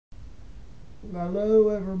Hello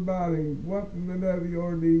everybody, welcome to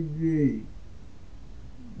WRDG.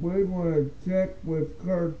 We want to check with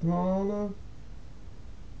Cortana,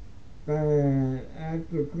 and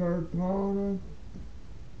after Cortana,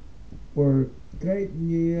 we're taking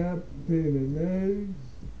you up to the news,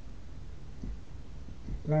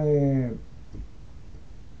 and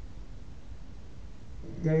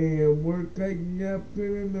we're taking you up to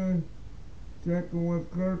the news, checking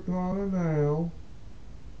with Cortana now,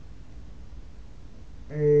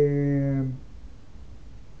 and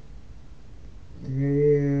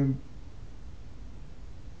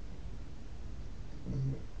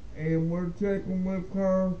we're checking with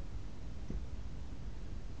her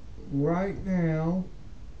right now,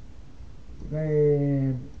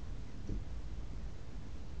 and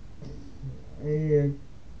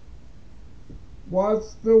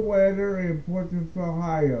what's the weather in Portsmouth,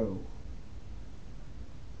 Ohio?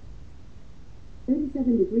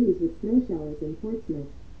 37 degrees with snow showers in Portsmouth.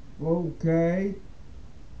 Okay.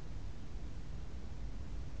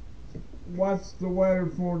 What's the weather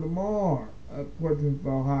for tomorrow at Portsmouth,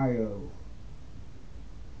 Ohio?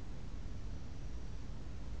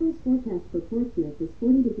 Tomorrow's forecast for Portsmouth is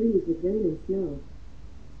 40 degrees with rain and snow.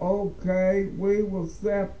 Okay, we will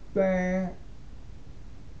set that.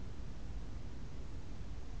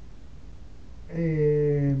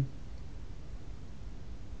 And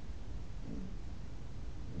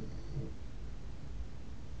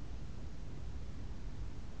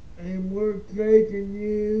we're taking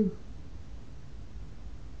you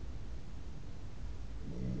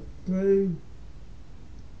to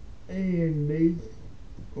Andy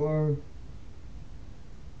or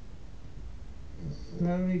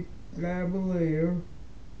Tony Cavalier,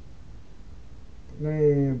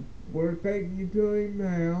 and we're taking you to him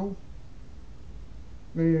now.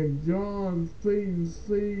 And John C.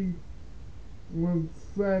 on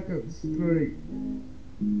 2nd Street.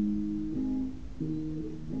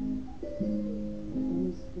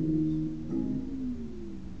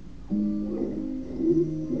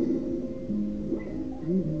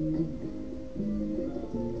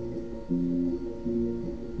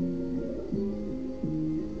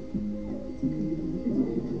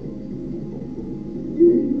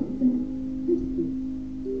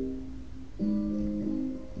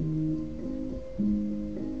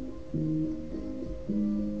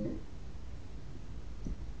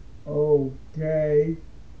 Okay.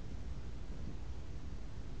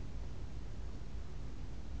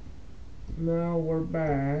 Now we're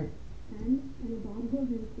back. And a bottle of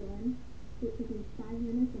insulin. It took me 5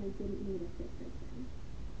 minutes and I didn't need a prescription.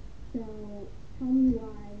 So tell me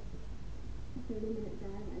why a 30-minute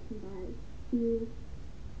drive I can buy 2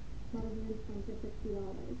 bottles of insulin for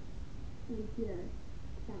 $60. And here,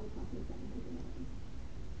 that would cost me $700.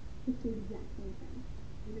 It's the exact same thing.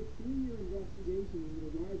 In a 2-year investigation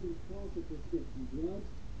into the rising cost of prescription drugs,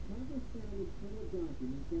 Congress found internal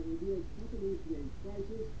documents that revealed companies raise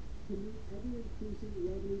prices to meet ever-increasing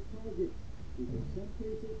revenue targets, which in some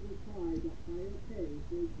cases were tied to higher pay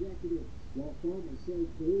for executives. While Pharma says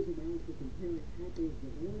those amounts are comparing apples to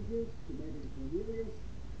oranges to Megan Cornelius,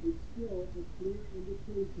 it's still a clear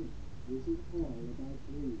indication this is all about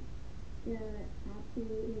greed. There are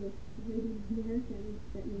absolutely 30 Americans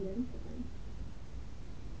that need insulin.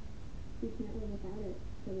 We can't live without it,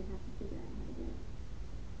 so we have to figure out how to get it.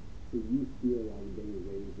 So you feel like they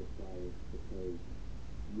raise the price because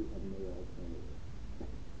you have no alternative?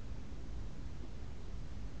 Right.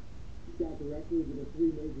 Got directors of the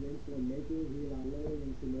 3 major insulin makers, Eli Lilly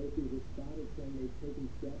and Sanofi, responded saying they've taken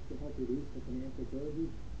steps to help reduce the financial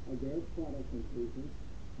burden of their products on patients.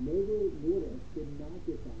 Novo Nordisk did not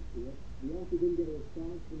get back to us. We also didn't get a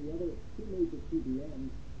response from the other 2 major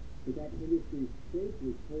PBMs, but that industry's trade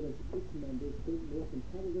group told us its members think more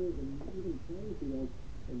competitors and even playing field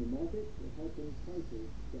in the market will help bring prices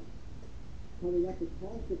down. Coming up, the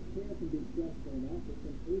cost of care can be stressful enough that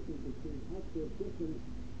some patients have seen healthcare systems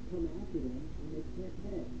come after them when they can't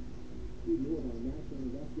pay. Read more of our national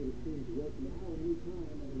investigative team's work now and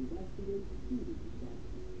anytime at investigatetv.com.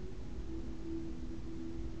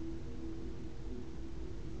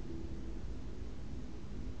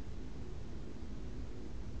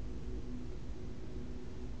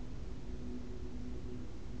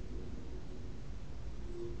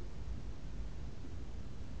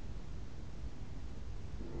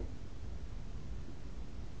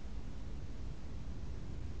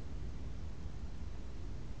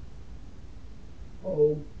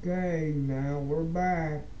 Okay, now we're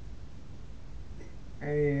back.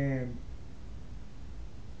 And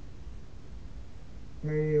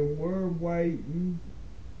we're waiting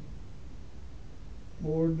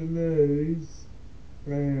for the news.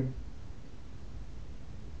 And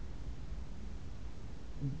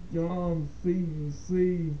John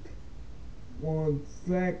CDC on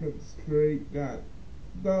 2nd Street got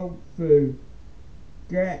dog food,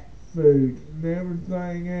 cat food, and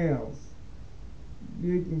everything else.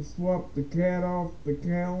 You can swap the cat off the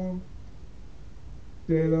counter.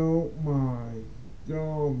 They don't mind.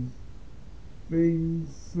 John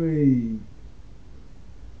CDC.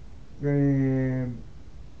 And,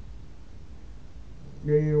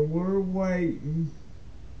 and we're waiting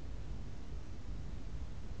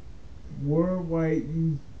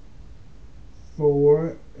for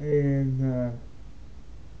it, and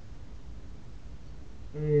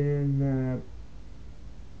and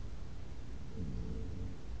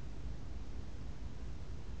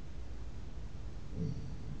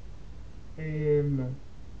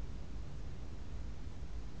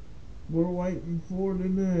we're waiting for the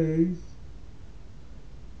news,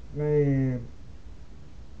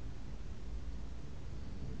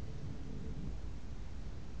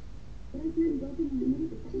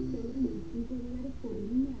 and$25 por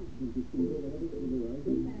línea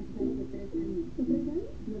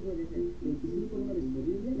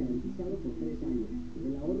garantizado por 3 años.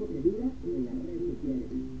 El ahorro que dura en la red que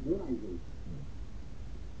quieres. Verizon.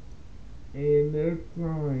 and they're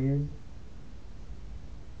trying.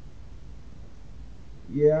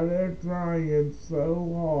 Yeah, they're trying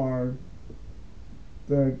so hard.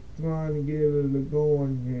 They're trying to get it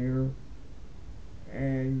going here,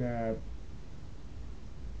 and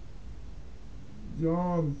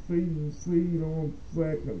John feeding seed on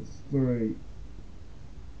 2nd Street.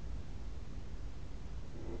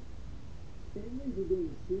 Families are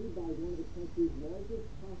being sued by one of the country's largest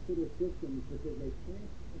hospital systems because they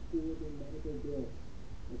can't afford their medical bills.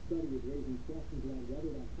 A study is raising questions about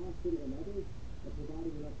whether that hospital and others are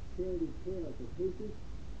providing enough charity care for patients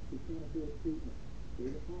who can't afford treatment.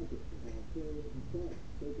 David Hodges, a voluntary start,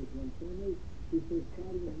 spoke with one family who says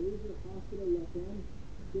fighting a major hospital left them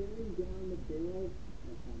staring down the barrel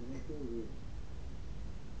of financial ruin.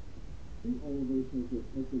 Oliver says her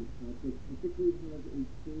husband Patrick typically has a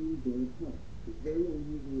clean bill of health. It's very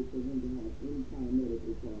unusual for him to have any kind of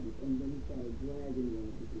medical problems, and then he started dragging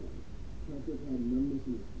one his leg. Patrick had numbness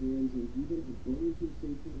in his hands and even a burning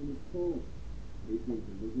sensation in his palms. Taking an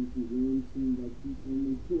emergency room seemed like the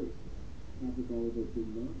only choice. Patrick Oliver did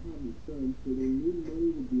not have insurance, so they knew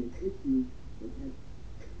money would be an issue, but had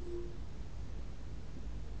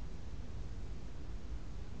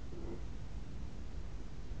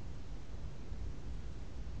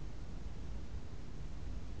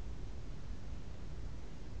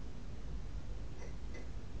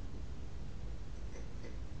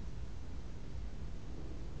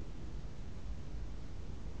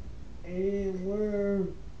And we're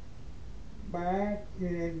back,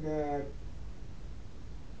 and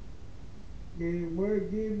we're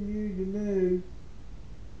giving you the news,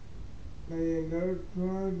 and they're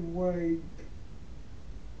trying to wait.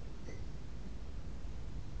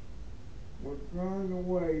 We're trying to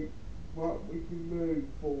wait what we can do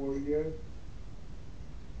for you,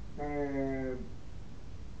 and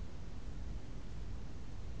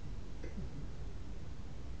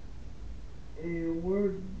and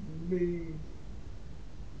be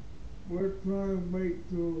we're trying to wait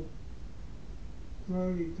till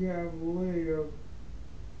Tony Cavalier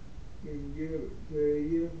can give it to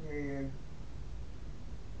you, and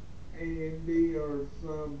Andy or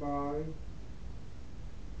somebody,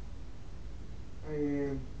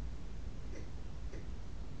 and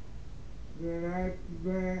then after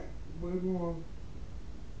that we're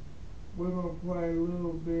gonna play a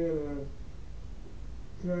little bit of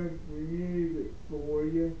country music for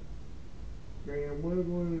you, and we're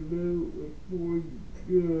gonna do it for you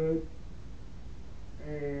good,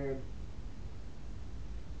 and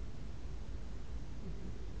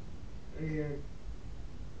and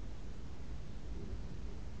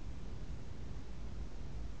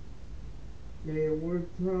and we're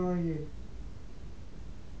trying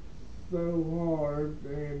so hard,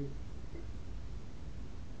 and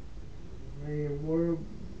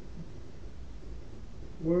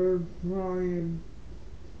we're trying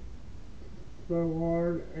so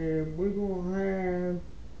hard, and we're gonna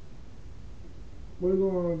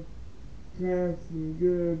have some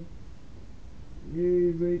good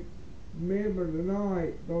music. Remember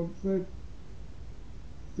tonight, don't set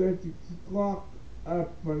your clock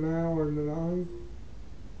up an hour tonight.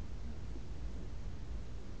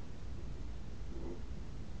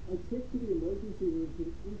 a trip to the emergency room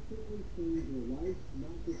can instantly change your life,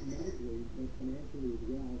 not just medically, but financially as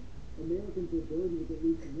well. Americans are burdened with at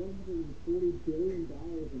least $140 billion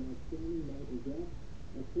in outstanding medical debt,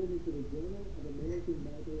 according to the Journal of American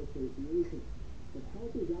Medical Association. But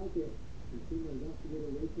help is out there. Consumer investigator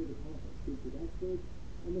Rachel DeConta speaks with experts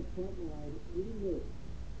on the front line who know,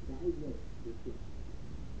 diagnose this guilt.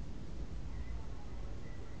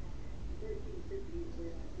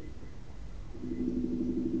 She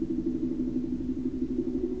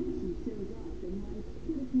shows up in life's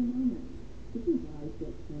critical moments. This is life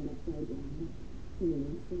gets turned upside down in an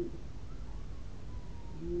instant.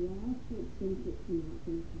 A lot of folks think it's not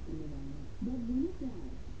going to happen to them. But when it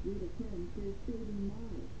does, Rita Prince is saving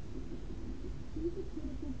lives. She's a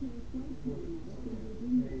critical care flight paramedic in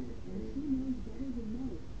Virginia, and she knows better than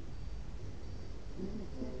most. An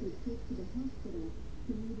unexpected trip to the hospital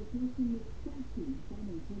can leave a person with crushing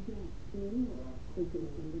financial debt. Or if they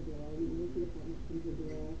send a bill, even if the department sends a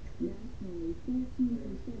bill. Nationally,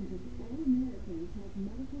 14% of all Americans have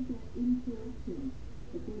medical debt in collections,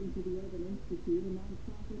 according to the Urban Institute, a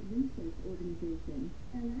nonprofit research organization.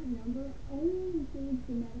 And that number only includes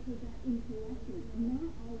the medical debt in collections,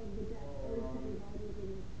 not all of the debt owed to providers in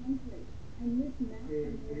this country. And this math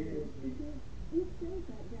from the Urban Institute, it shows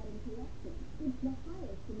that debt in collections. It's the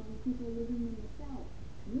highest among people living in the South,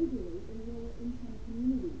 usually in lower income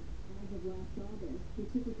communities. As of last August, the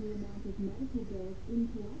typical amount of medical bills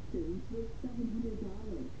in collections was $700.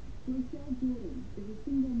 Rochelle Jordan is a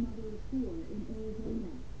single mother of four in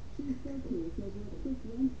Arizona. She spoke to us over a quick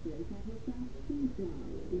lunch break at her fast food job,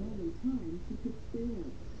 the only time she could spare.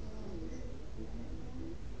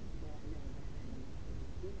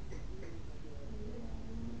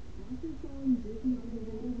 After falling dizzy on her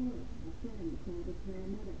way to work, a friend called a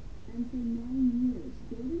paramedic. And for 9 years,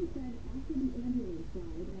 Jordan said after the ambulance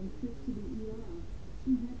ride and trip to the ER,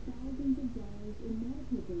 she had thousands of dollars in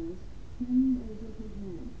medical bills hanging over her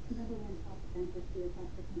head. The number one top beneficiary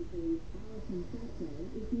across the country. Allison Sesso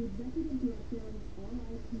is the executive director of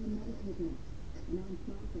RIP Medical Debt, a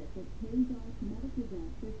nonprofit that pays off medical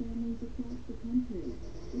debt for families across the country.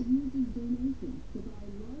 It uses donations to buy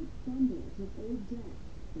large bundles of old debt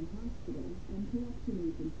from hospitals and collection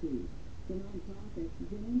agencies. The nonprofit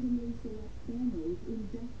randomly selects families in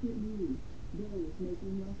desperate need, those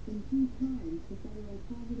making less than 2 times the federal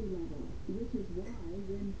poverty level, which is why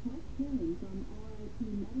when pressed hearings on RIP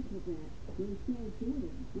medical debt, Rochelle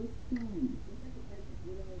Jordan was stunned. It's like a person,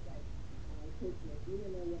 you know, it's like Christmas. You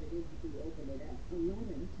don't know what it is until you open it up. A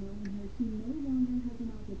letter telling her she no longer has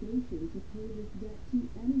an obligation to pay this debt to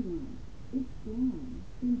anyone. It's gone.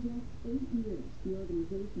 In just 8 years, the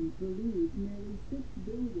organization's relieved nearly $6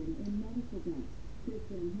 billion in medical debt. Chris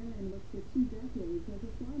Van Haren worked for 2 decades as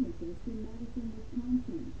a pharmacist in Madison,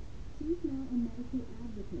 Wisconsin. She's now a medical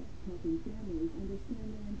advocate, helping families understand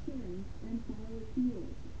their insurance and file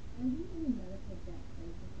appeals. Are we in a medical debt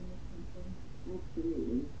crisis in this country?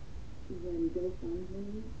 Absolutely. When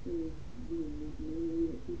GoFundMe is the main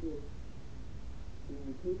way that people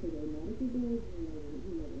pay for their medical bills, you know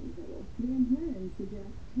they're in trouble. Van Haren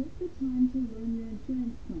suggests take the time to learn your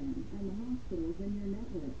insurance plan and the hospitals in your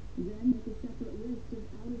network. Then make a separate list of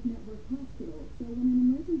out-of-network hospitals so when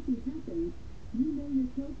an emergency happens, you know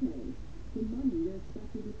your copays, the money you're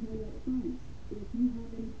expected to pay up front. If you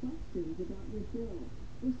have any questions about your bill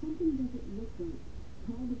or something doesn't look right,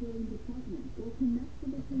 call the billing department or connect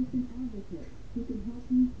with a patient advocate who can help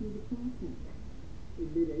you through the process. In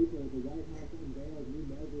mid-April, the White House unveiled new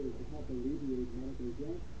measures to help alleviate medical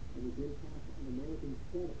debt and its impact on Americans'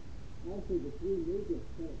 credit. Also, the 3 major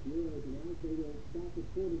credit bureaus announced they will stop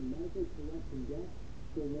reporting medical collection debt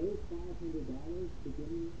below $500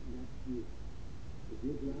 beginning next year. If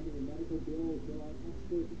you're drowning in medical bills, there are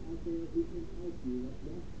experts out there who can help you. What's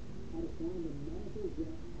next? How to find a medical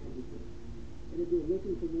debt advocate. And if you're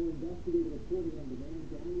looking for more investigative reporting on demand,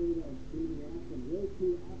 download our streaming apps on Roku,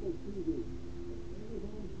 Apple TV, or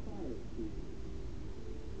Amazon Fire TV.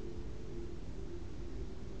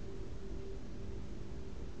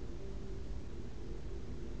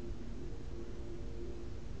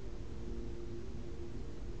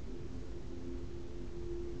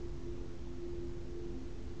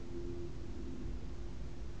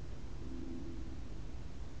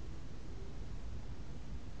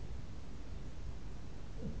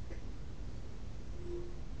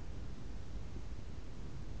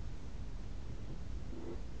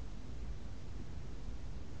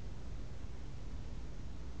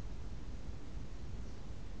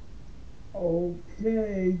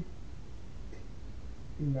 Okay,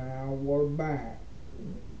 now we're back.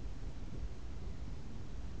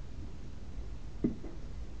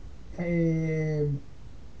 And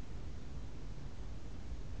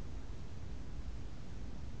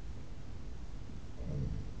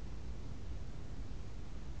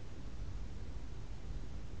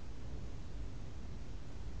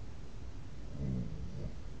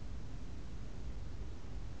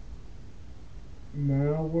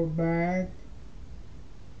Now we're back,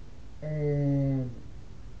 and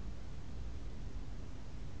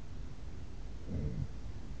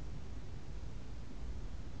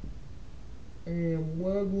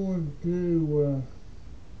we're going to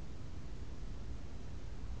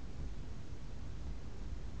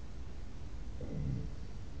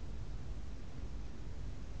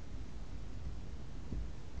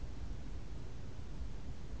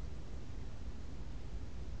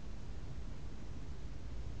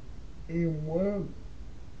and we're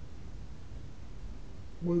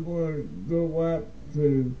going to go up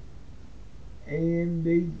to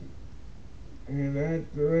Andy, and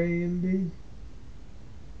after Andy,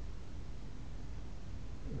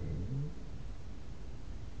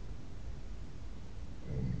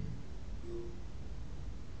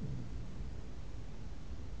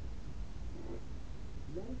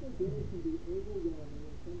 Medical bills can be overwhelming,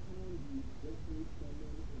 and sometimes you just need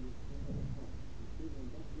someone in your corner to talk. And senior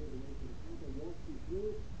investigator Rachel DeCampo walks you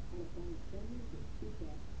through how to find someone to speak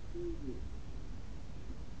up for you.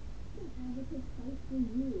 An advocate fight for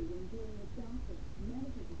you when dealing with doctors,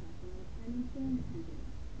 medical professionals, and insurance companies.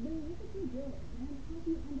 They'll look at your bills and help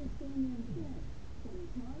you understand your insurance. Can you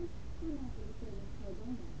charge or not for the service pro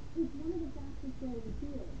bono? It's one of the fastest growing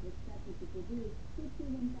fields, expected to produce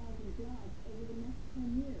 51,000 jobs over the next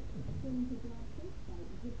 10 years, according to job search site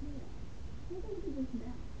Zapier. Take a look at this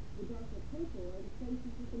map. The darker purple are the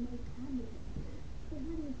places with the most advocates. So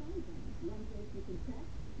how do you find them? One place you can check,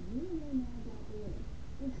 unanow.org.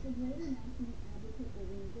 It's the Greater National Advocate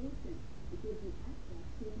Organization. It gives you access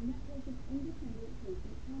to a network of independent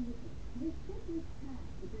patient advocates. With Quick List tab,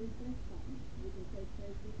 the green search button, you can search for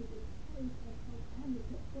a specific type of health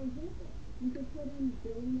advocate. For example, you could put in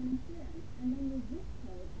billing and insurance, and then your zip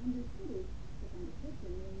code and your city to find a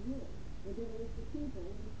person near you. You'll get a list of people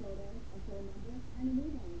with a photo, a phone number, and an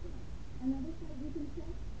email address. Another site you can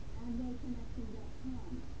check,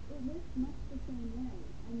 advoconnection.com. It works much the same way,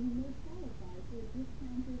 and you may qualify for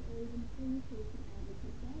discounted or even free patient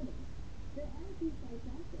advocate guidance. There are a few sites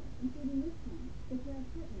out there, including this one, the Care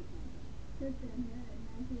Partner Project. Kristen Harrod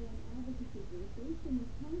has her own advocacy group based in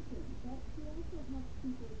Wisconsin, but she also helps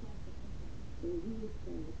people across the country. So we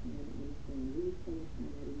spend the time understanding, we spend the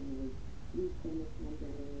time writing memos, we spend the time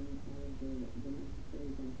gathering all of the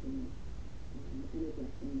necessary documents and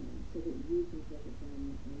addressing them so that you can focus on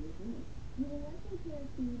your health. You will likely pay a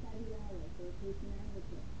fee by the hour for a patient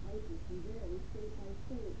advocate. Prices can vary state by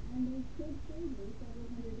state, and they could save you several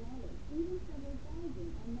 $100s, even several thousand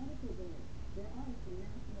on medical bills. There are some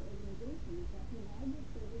national organizations that provide this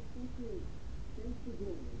service for free. Thanks for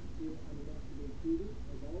joining us here on Investigate TV.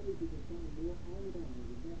 As always, you can find more online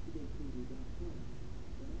at investigatetv.com.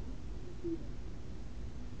 For now, back to you guys.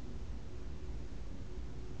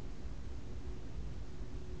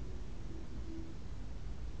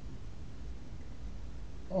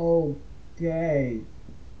 okay,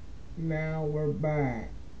 now we're back,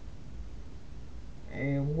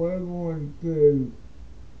 and we're going to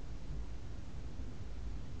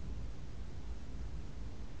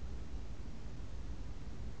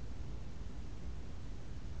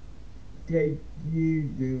take you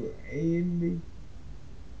to Andy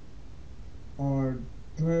or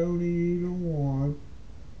Tony, either one,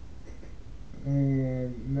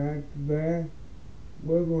 and after that,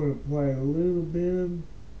 we're going to play a little bit of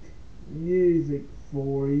music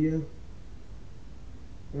for you,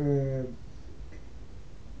 and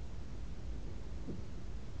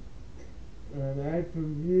after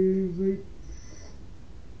music,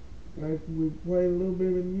 after we play a little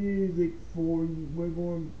bit of music for you, we're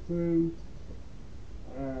going to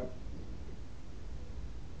uh,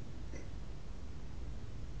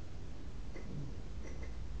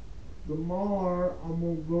 tomorrow I'm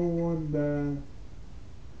gonna go on the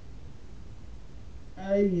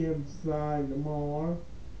AM side tomorrow,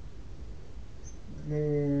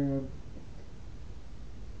 and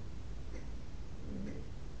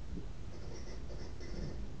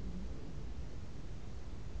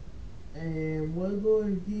we're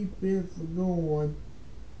going to keep this going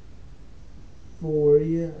for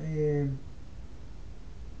you, and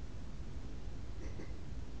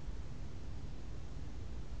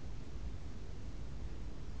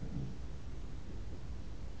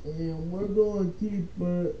we're going to keep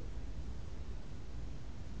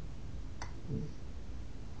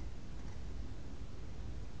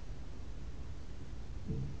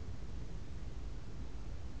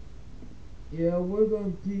yeah, we're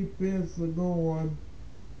going to keep this going,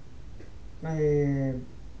 and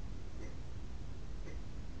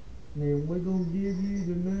then we're going to give you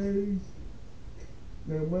the news.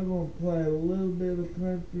 Then we're going to play a little bit of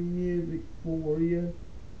country music for you.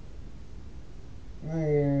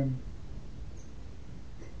 And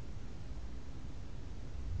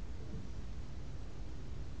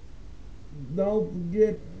don't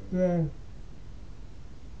forget to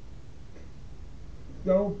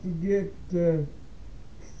don't forget to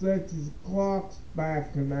set your clocks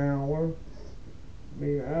back an hour. I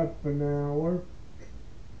mean up an hour.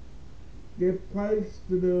 Get close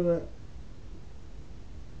to do it.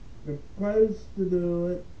 Get close to do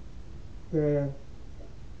it. The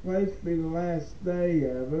supposed to be the last day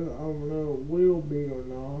of it. I don't know if it will be or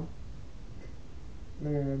not.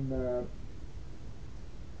 And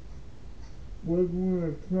we're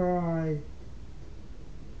gonna try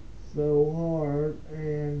so hard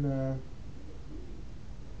and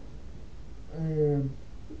and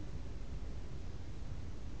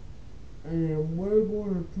we're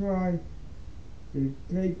gonna try to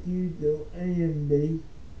take you to Andy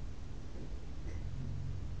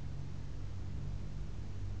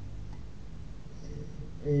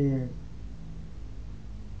and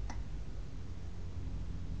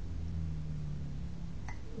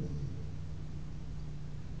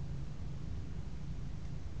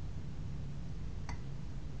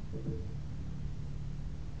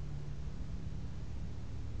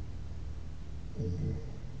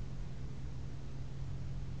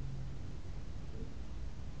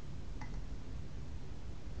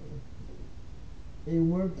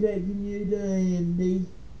we're taking you to Andy.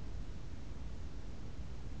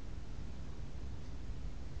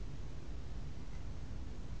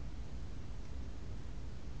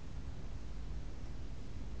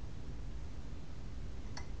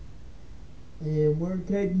 And we're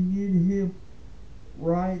taking you to him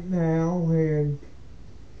right now, and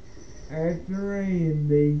after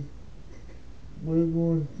Andy, we're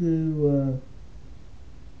going to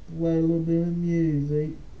play a little bit of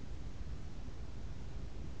music,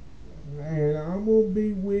 and I'm going to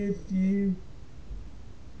be with you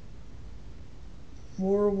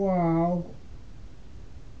for a while,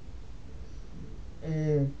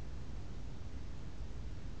 and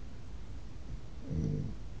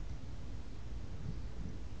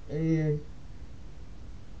and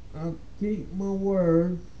I'll keep my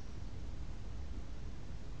word.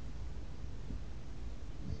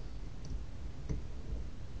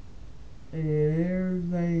 And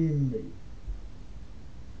there's Andy.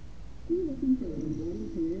 Are you looking for a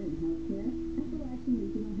rewarding career in healthcare? Appalachian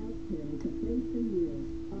Regional Healthcare is the place for you.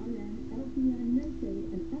 RN, LPN,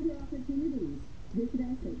 nursing, and other opportunities. Visit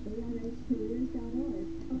us at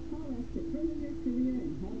arhcareers.org or call us to further your career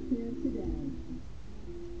in healthcare today.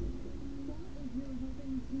 Well, if you're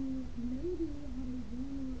hoping to maybe have a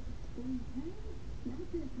warmer springtime, not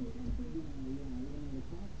this weekend for you. Yeah. Even though the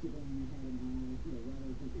clocks are going ahead an hour, the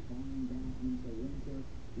weather just falling back into winter.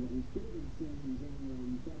 What we should have been seeing in January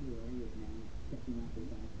and February is now catching up as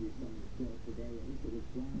last year starting to show up today. At least it was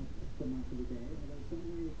dry for much of the day, although some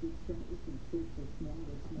areas did start with some shapes of snow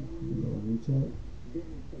this morning.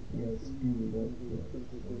 Very quick dusting on all those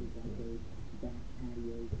surfaces like those back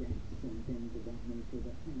patio decks and things of that nature.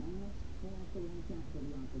 But tomorrow, we'll have to watch out for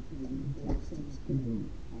the opportunity for some snow.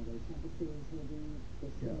 Although temperatures will be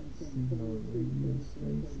the same thing, 32,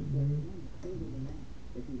 33, 34, and colder than that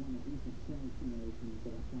if you want a decent snow simulation.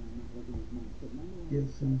 So that's why I'm not looking at much. But nonetheless,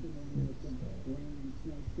 this afternoon with some rain and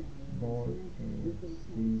snow showers with those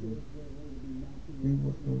temperatures, we're going to be melting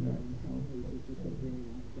that snow out in some cases, just a very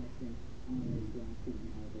light dusting on those grassy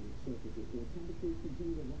and elevated surfaces. So as temperatures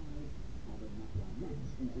continue to rise, although not by much,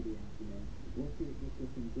 into the afternoon, we'll see it just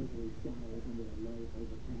with some drizzly showers under a low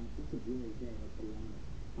overcast. It's a dreary day, let's be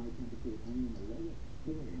honest. High temperatures only in the lower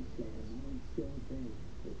 40s, so the Maryland Shore Bay,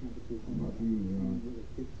 where temperatures are really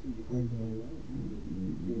 15 degrees below average.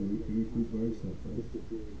 Just a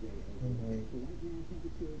dreary day overall. So right now,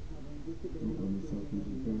 temperatures hovering just a bit above freezing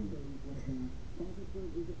in the low 30s right now.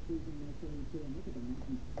 Parkersburg is at freezing, no 32. And look at the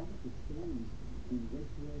mountains, part of the trees in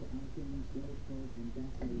Ridgewood, Elkins, Williamsburg, and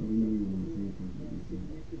Beckley. More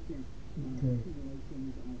significant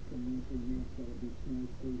accumulations of some wintry mist, whether it be snow,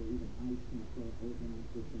 sleet, or even ice, can occur overnight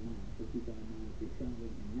for tomorrow. So keep that in mind if you're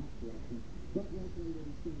traveling in that direction. But locally,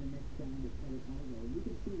 we'll be seeing the mist bound that's headed our way. You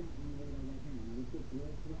can see that on the radar right now. Now, this looks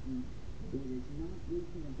real threatening. It is not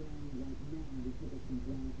reaching the ground right now because of some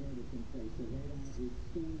dry air that's in place. The radar is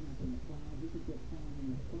scanning up in the clouds. This is what's falling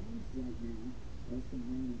in the clouds right now. There's some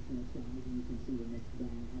rain and snow showers, and you can see the mist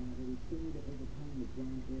bound. However, we still need to overcome the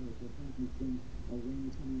dry air as we're currently seeing a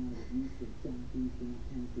wind coming out of the east and southeast, and that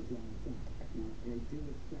tends to dry us out. Now, they do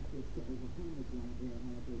expect us to overcome the dry air.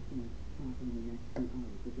 However, it can't happen in the next few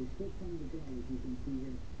hours. But there's still plenty to go, as you can see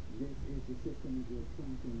here. This is the system that we're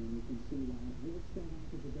tracking, and you can see while it will start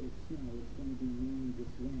off as a bit of snow, it's going to be mainly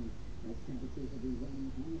just rain, as temperatures will be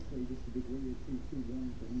running honestly Saturday, just a degree or two too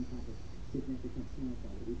warm for any type of significant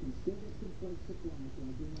snowfall. But we can still get some flakes to fly, so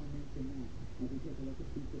I do want to mention that. As we take a look at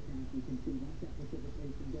future paths, you can see once that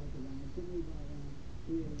precipitation does arrive, generally by around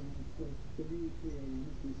 3 a.m. It's for the new 3 a.m.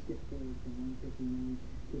 as we skip forward from 1:59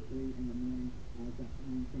 to 3 in the morning. As that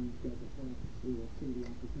time change does occur, we will see the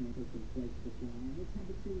opportunity for some flakes to fly. And the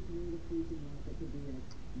temperatures near the freezing mark, there could be a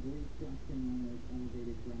brief dusting on those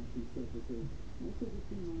elevated grassy surfaces. Also, just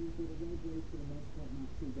be mindful the roadways for the most part not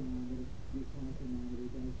too bad, but if your car thermometer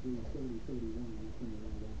does read 30, 31, that's when you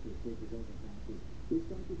want to watch those bridges overpasses. We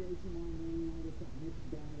start the day tomorrow morning now with that mixed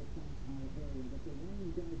bag across our area, but the rain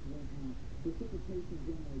does win out. Precipitation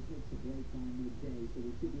generally takes a break by midday, so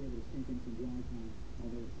we should be able to sneak in some dry time,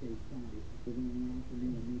 although it stays cloudy. But then in the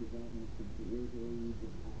afternoon, a new development of some drizzly,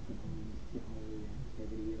 just off and on, showery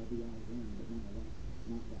activity. It'll be all rain, but nonetheless,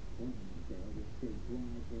 not that pleasant out there. We'll stay dry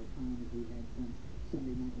for a time as we head from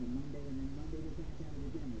Sunday night into Monday, and then Monday we're back at it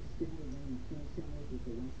again with scattered rain and snow showers with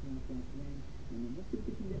the west-northwest wind. And then we'll see if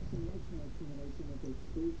we can get some light snow accumulation with those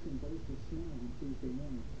streaks and bursts of snow on Tuesday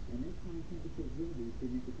morning. And this time temperatures will be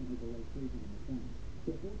significantly below freezing in the 20s. So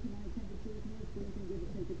for tonight, temperatures near freezing, give or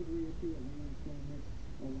take a degree or two of rain and snow mix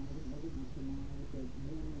arriving overnight tomorrow with the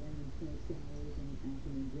morning rain and snow showers and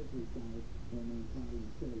afternoon drizzly showers will remain cloudy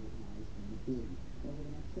and chilly with highs in the 40s. Over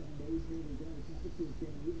the next 7 days, here we go. Temperatures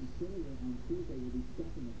getting even chillier on Tuesday. We'll be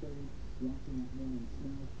stuck in the 30s, watching that morning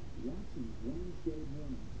snow. Watching Wednesday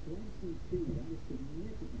morning, 22. That is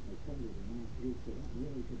significantly colder than last week, so that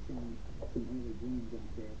really could challenge some early blooms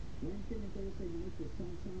out there. Wednesday and Thursday nights with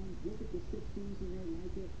sunshine. Look at the 60s. You may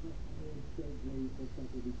like it, but I would say Blaze looks like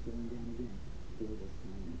we'll be slowing down again for this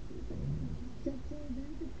time next week. So for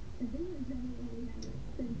that, I think that's exactly what we have.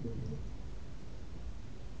 Thank you.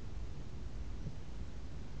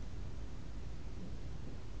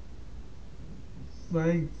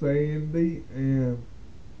 Thanks, Andy, and uh,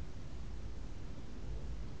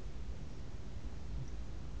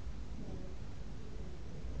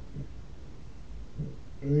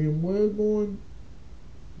 we're going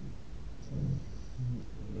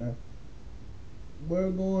to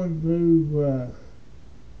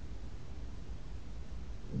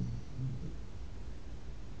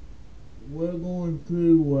we're going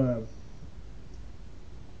to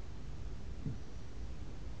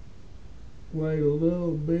play a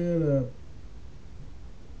little bit of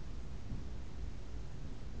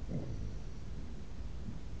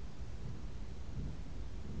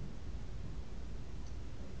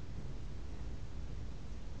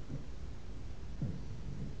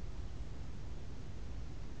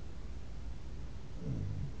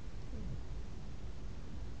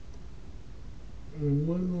and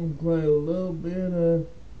we're going to play a little bit of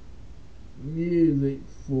music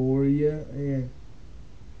for you, and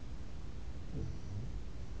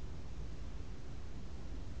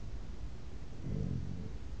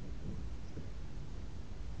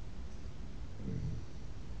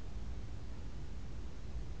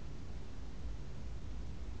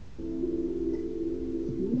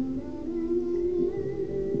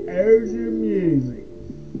there's your music.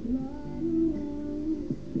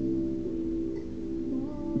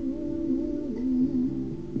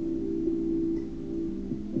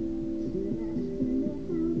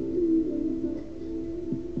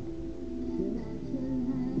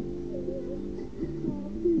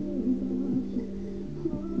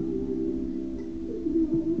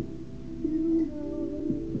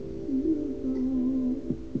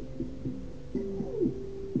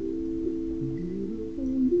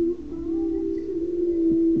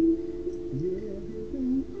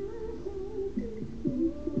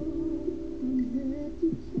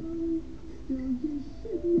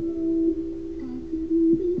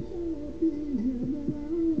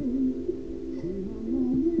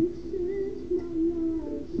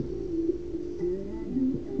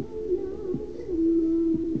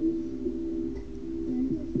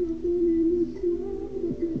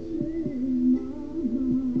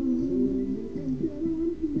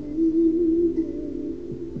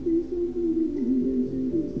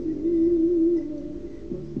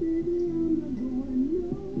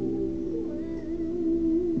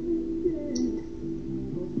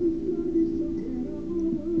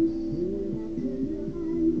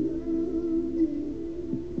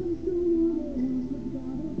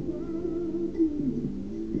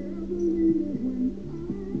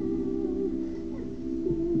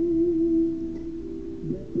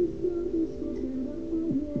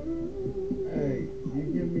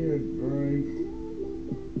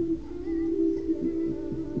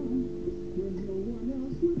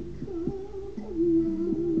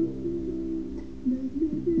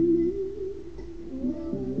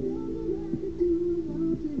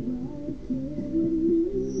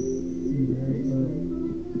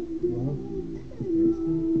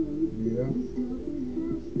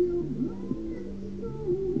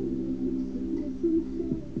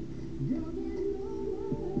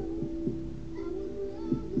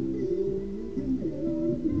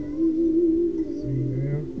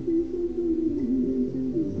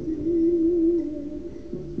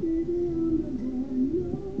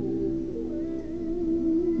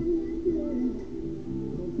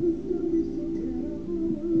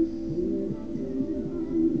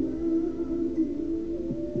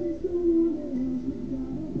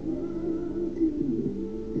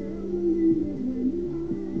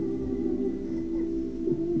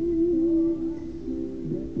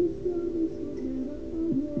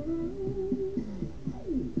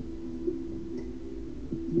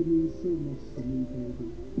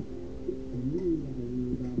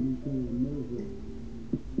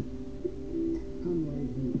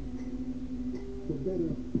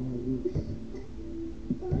 better, I wish.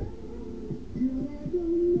 Girl, I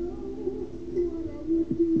don't know what I would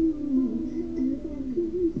do if I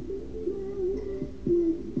couldn't spend my life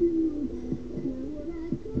with you. Where would I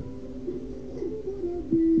go? Who would I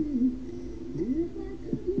be if I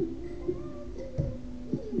couldn't have you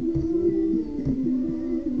with me?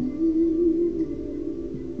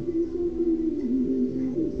 Please don't believe in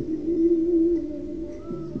jealousy,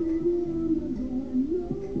 'cause baby, I'm not going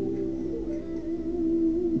nowhere.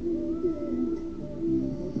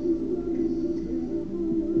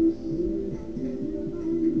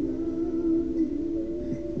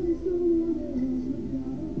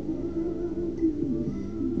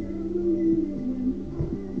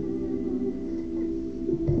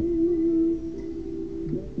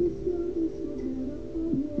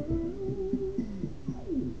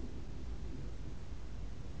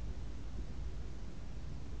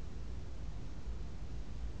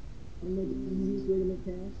 I know the easiest way to make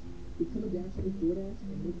cash? Become a dasher with DoorDash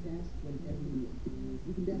and make cash whenever you want.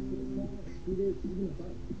 You can dash with a car, a scooter, even a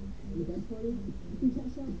bike. And the best part is, you can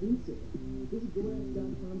cash out instantly. Visit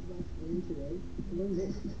DoorDash.com/earn today to learn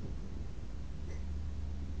more.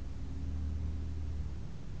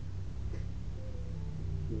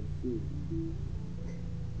 Let's see.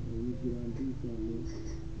 We need to get out and do something.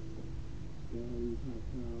 Got all these hot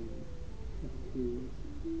towels and cat food.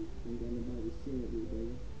 Ain't got nobody to share it with,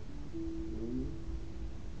 baby. You know what I mean?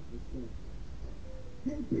 Let's go.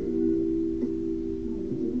 Hey girl, how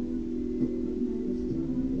you doing? My name is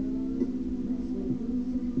Tyler. Nice to meet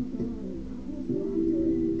you, darling. I was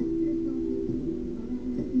wondering if I could take my time.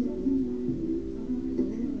 If I could provide you with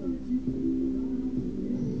something that you can call me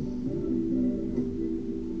in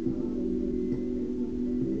such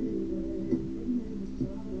a big way. Your name is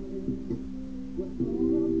Charlie. With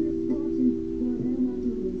all of this fortune, what am I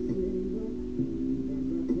doing single? Sometimes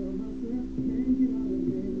I tell myself, man, get out and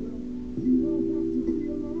mingle. You don't have to be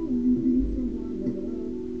alone.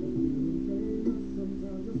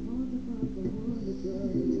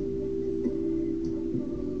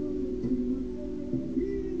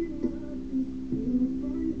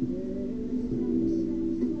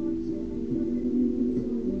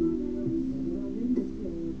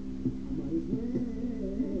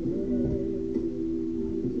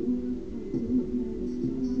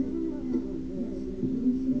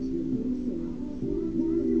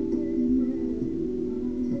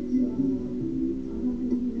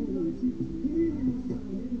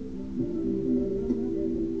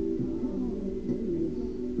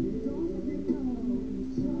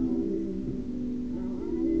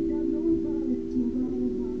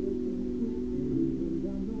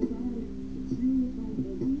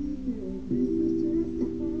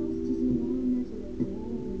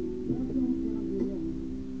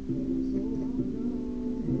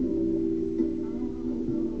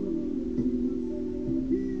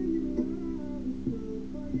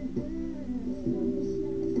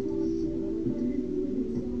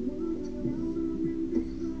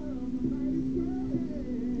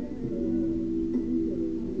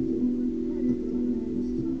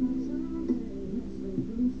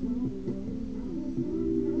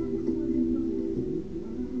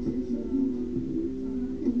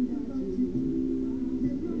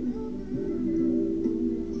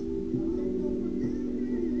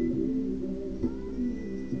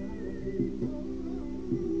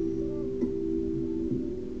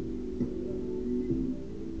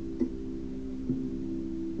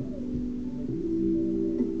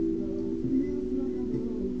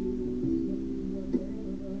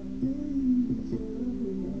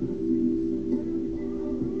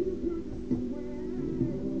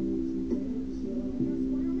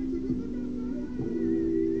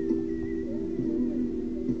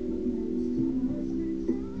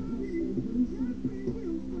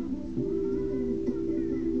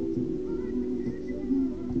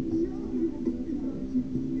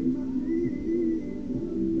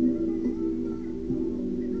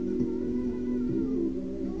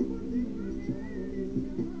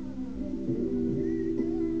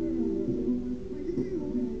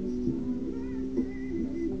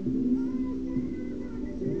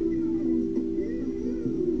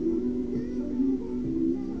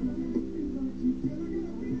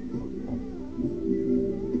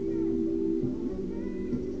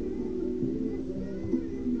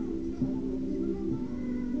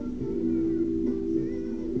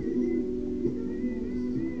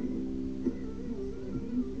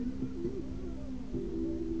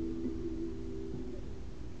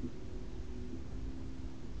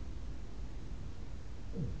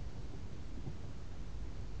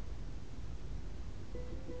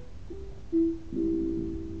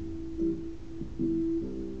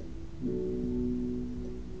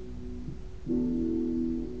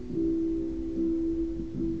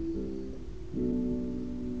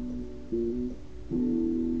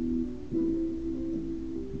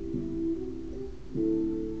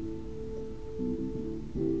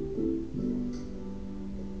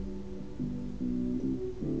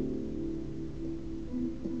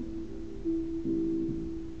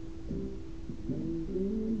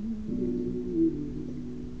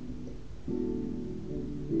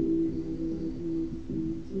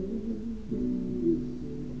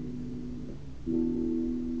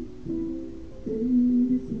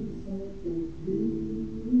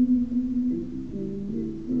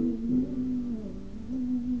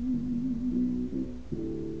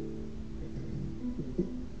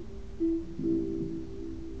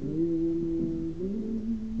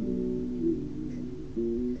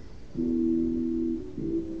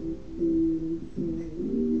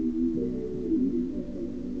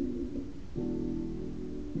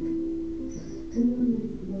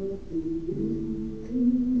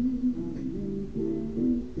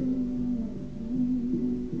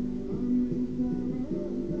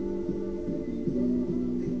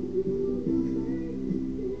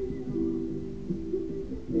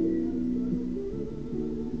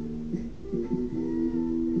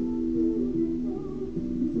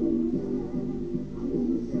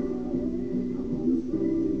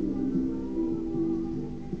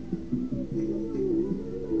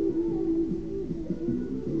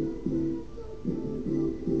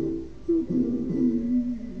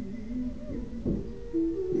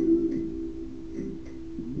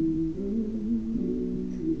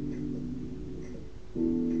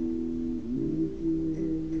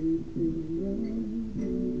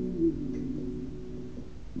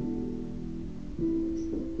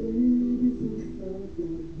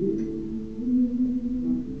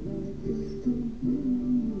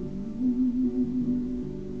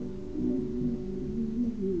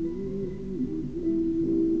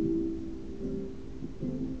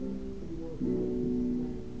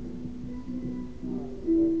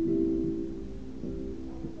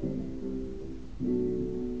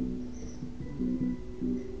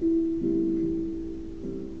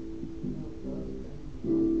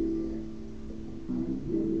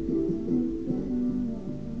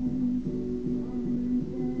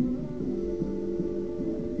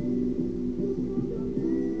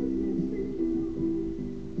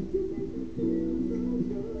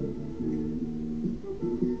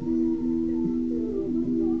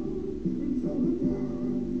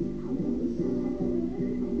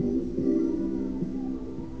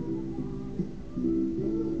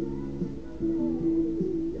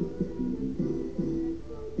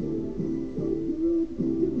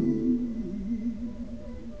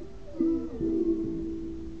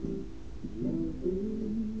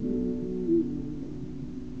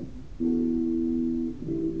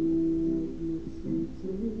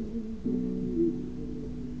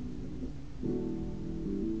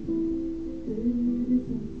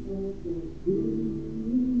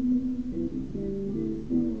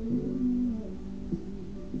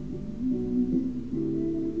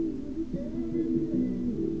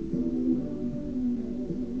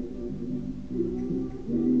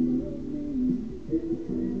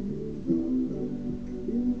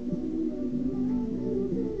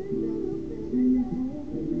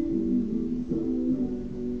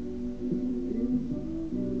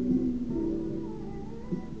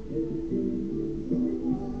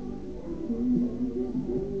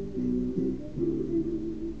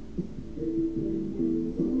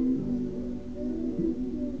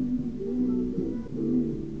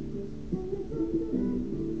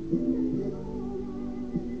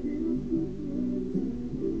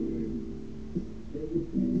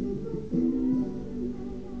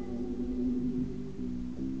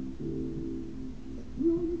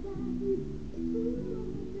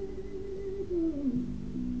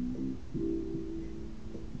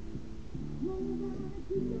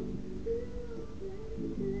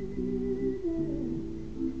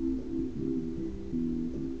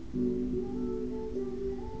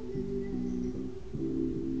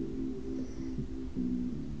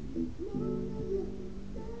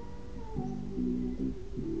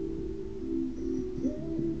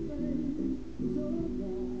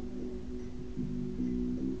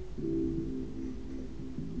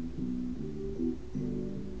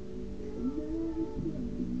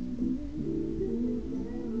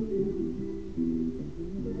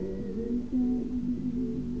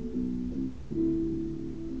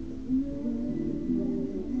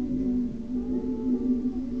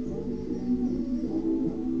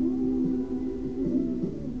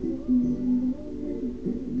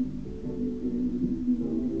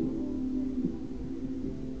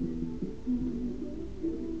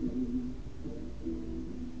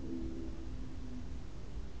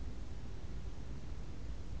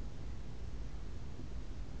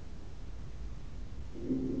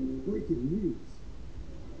 Breaking news.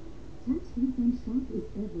 Tax refund shop is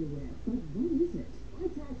everywhere, but what is it? My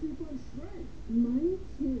tax refund shrank. Mine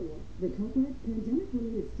too. The culprit?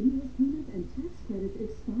 Pandemic-related stimulus payments and tax credits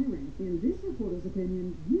expiring. In this reporter's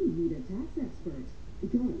opinion, you need a tax expert.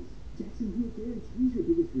 Because Jackson Hewitt guarantees your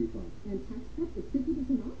biggest refund. And tax prep is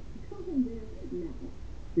 50% off? Go there now.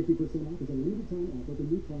 50% off is a limited time offer for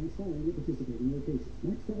new clients following at participating locations.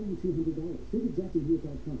 Max value $200. Visit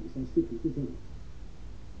jacksonhewitt.com/50%.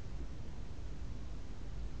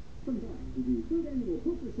 Welcome back to the third annual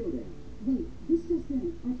Poker Showdown. Wait, this just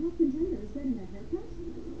in. Our top contender is getting a haircut?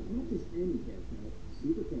 Not just any haircut,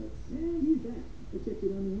 Supercuts. And he's back. I checked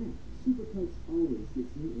it on the app. Supercuts always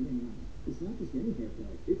gets me in and out. It's not just any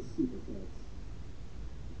haircut, it's Supercuts.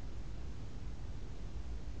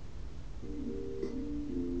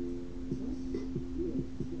 Trust feels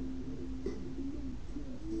so good.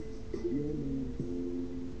 Yeah, man.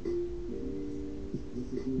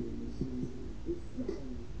 What's it doing? It's so.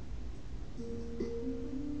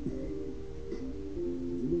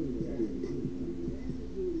 You know what that's doing, right?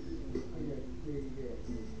 I got to tell you that.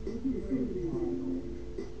 Let's do the same thing. Listen to it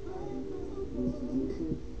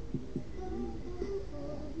first.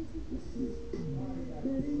 Let's see.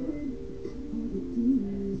 Baby, how you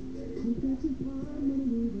doing? Hope that you're fine, wanna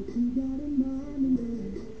know what you got in mind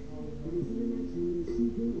tonight. Isn't that you the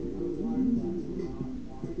secret?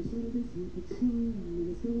 Take a shot of this heat Patron and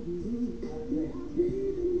it's gonna be on. Yeah, I've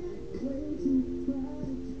even got way too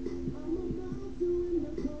crowded. I'm about to end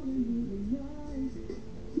up calling you tonight.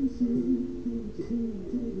 She said, call what you can,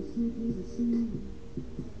 take it strictly to see.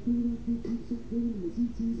 Pull up and keep so clean in the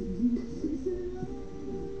TTV. She said, oh,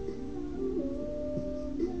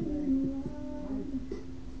 let it ride.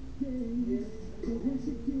 Yeah, but once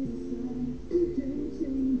you get inside, you can't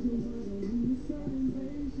change your mind. Don't need a certain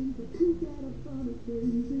patience, but you gotta find a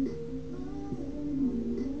baby.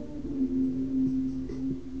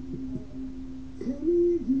 Tell me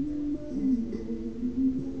if you mind.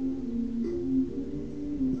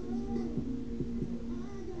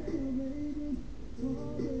 I got your baby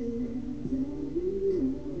all day. Tell me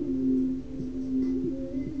how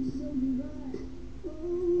show you right.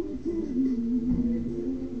 Oh, the candy.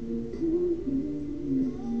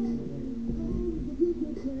 Oh, it's a good,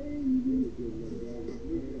 good baby.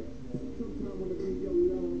 Sometime wanna be your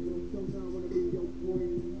love.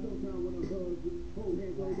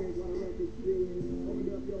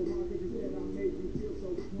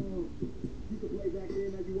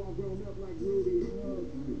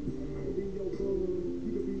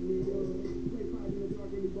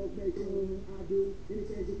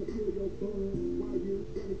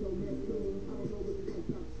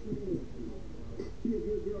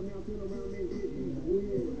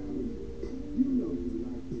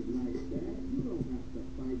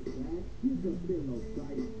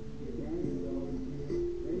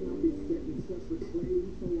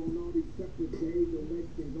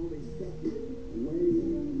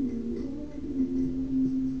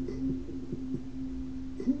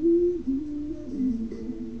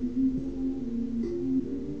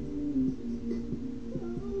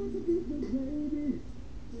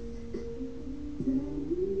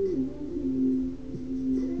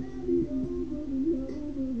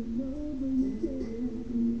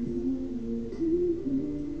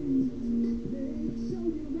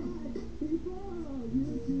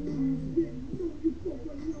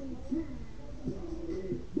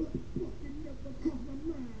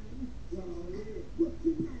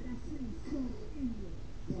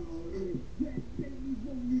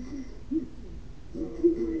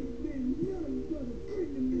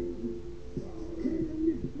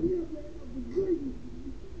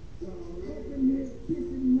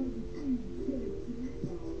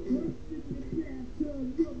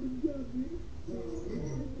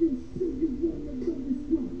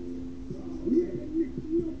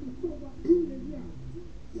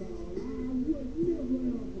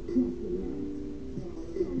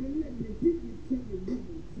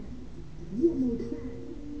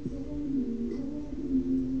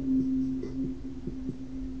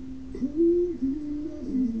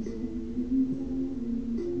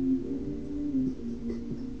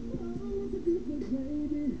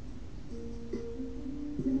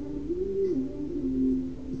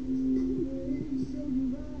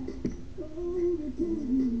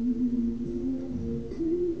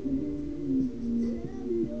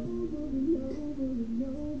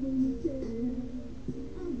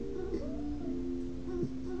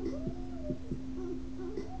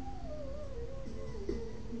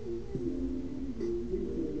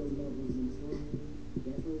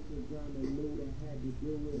 to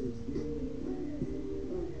do it again.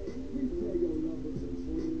 Please tell your lovers and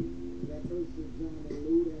friends that Ursa, John, and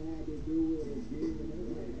Luda had to do it again.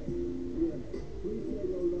 Yeah, please tell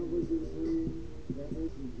your lovers and friends that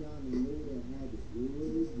Ursa, John, and Luda had to do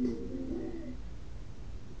it again.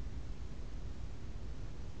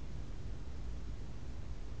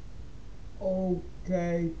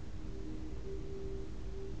 Okay.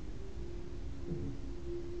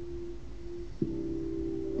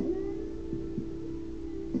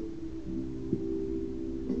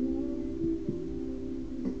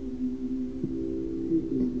 Hey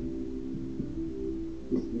baby,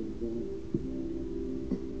 this little girl,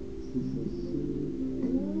 she's so sweet,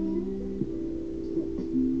 touch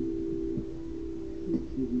you, kiss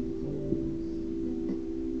you with my arms.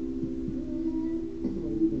 Oh,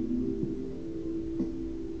 you don't know it.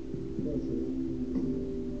 There's a lot more to it.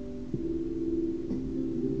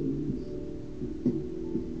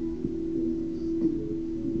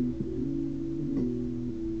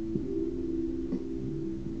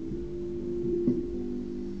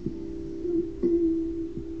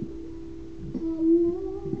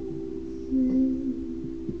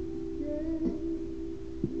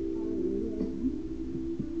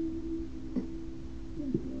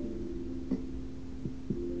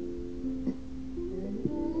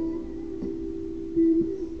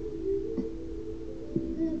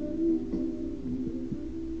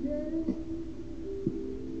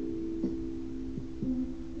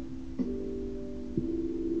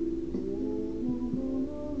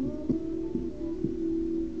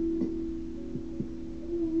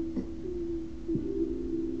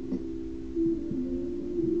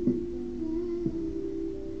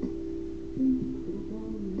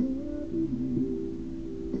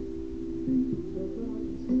 Memories that I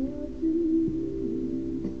still keep.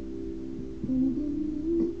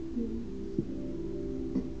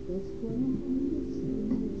 That's what I miss the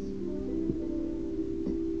most.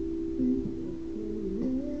 Think of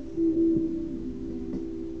caressing you.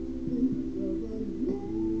 Think of a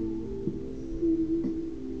yes,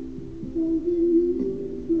 holding you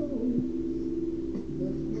close.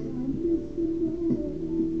 That's what I miss the most.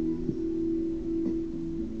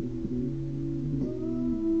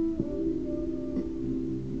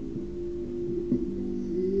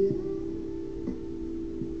 See,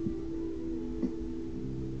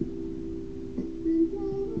 I've been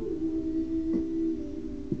gone away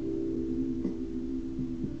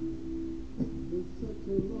for such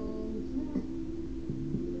a long time,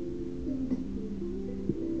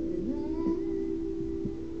 and I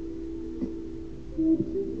want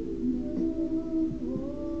you to know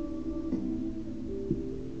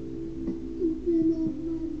you've been on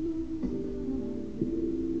my mind,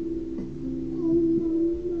 on my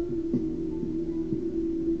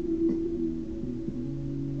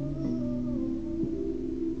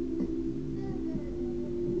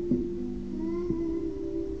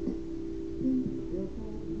think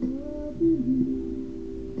about loving you,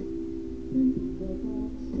 think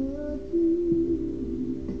about touching you,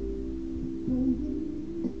 holding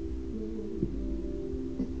you close.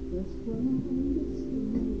 That's what I miss the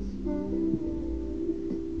most.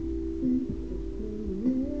 Think of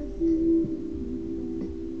caressing you,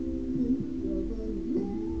 think of a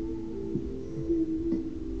yes,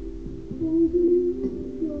 holding you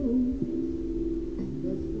close.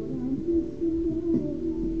 That's what I miss the most.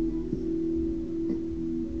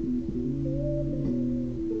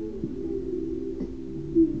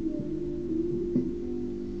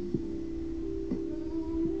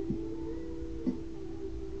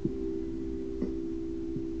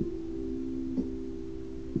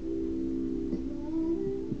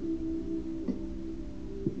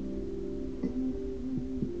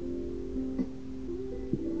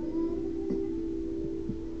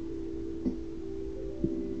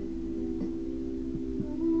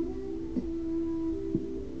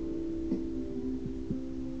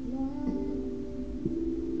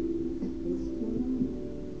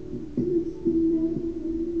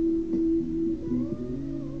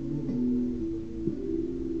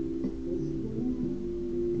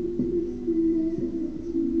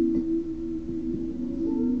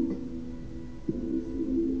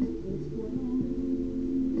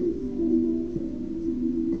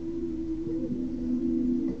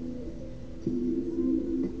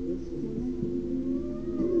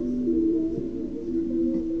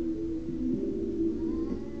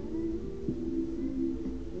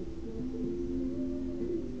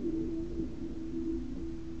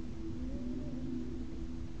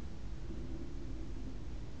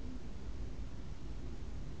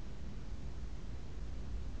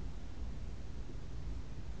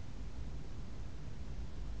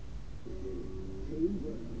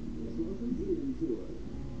 Road. Slow some Dreaming Tour.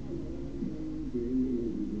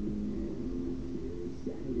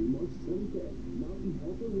 Saturday, March 25th, Mountain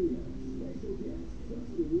Health Arena. Special guests,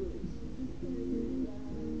 Dustin Rich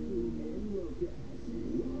and Locust.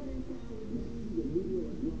 See the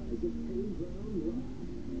meteoric rise of Kane Brown live.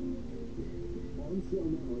 On sale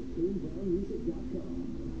now at KaneBrownMusic.com.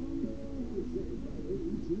 Presented by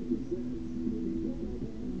AEG Presents.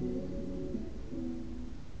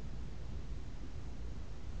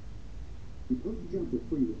 You post a job for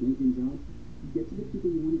free with LinkedIn Jobs, you get to the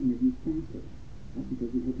people you want to interview faster. That's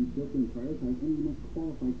because we help you filter and prioritize only the most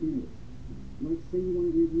qualified candidates. Like, say you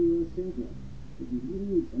want to interview a sales rep. If you really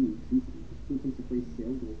need someone juicy, replace the phrase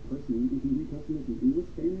sales goals personally and can greet customers in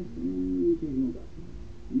English, Spanish, and the occasional Dutch.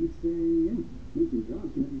 You'd say, yeah, LinkedIn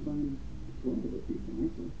Jobs can help you find 12 of those people,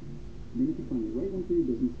 actually. Then you can find the right one for your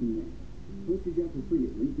business in there. Post your job for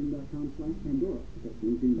free at linkedin.com/Pandora. That's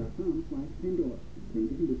linkedin.com/Pandora.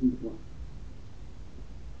 Terms and conditions apply.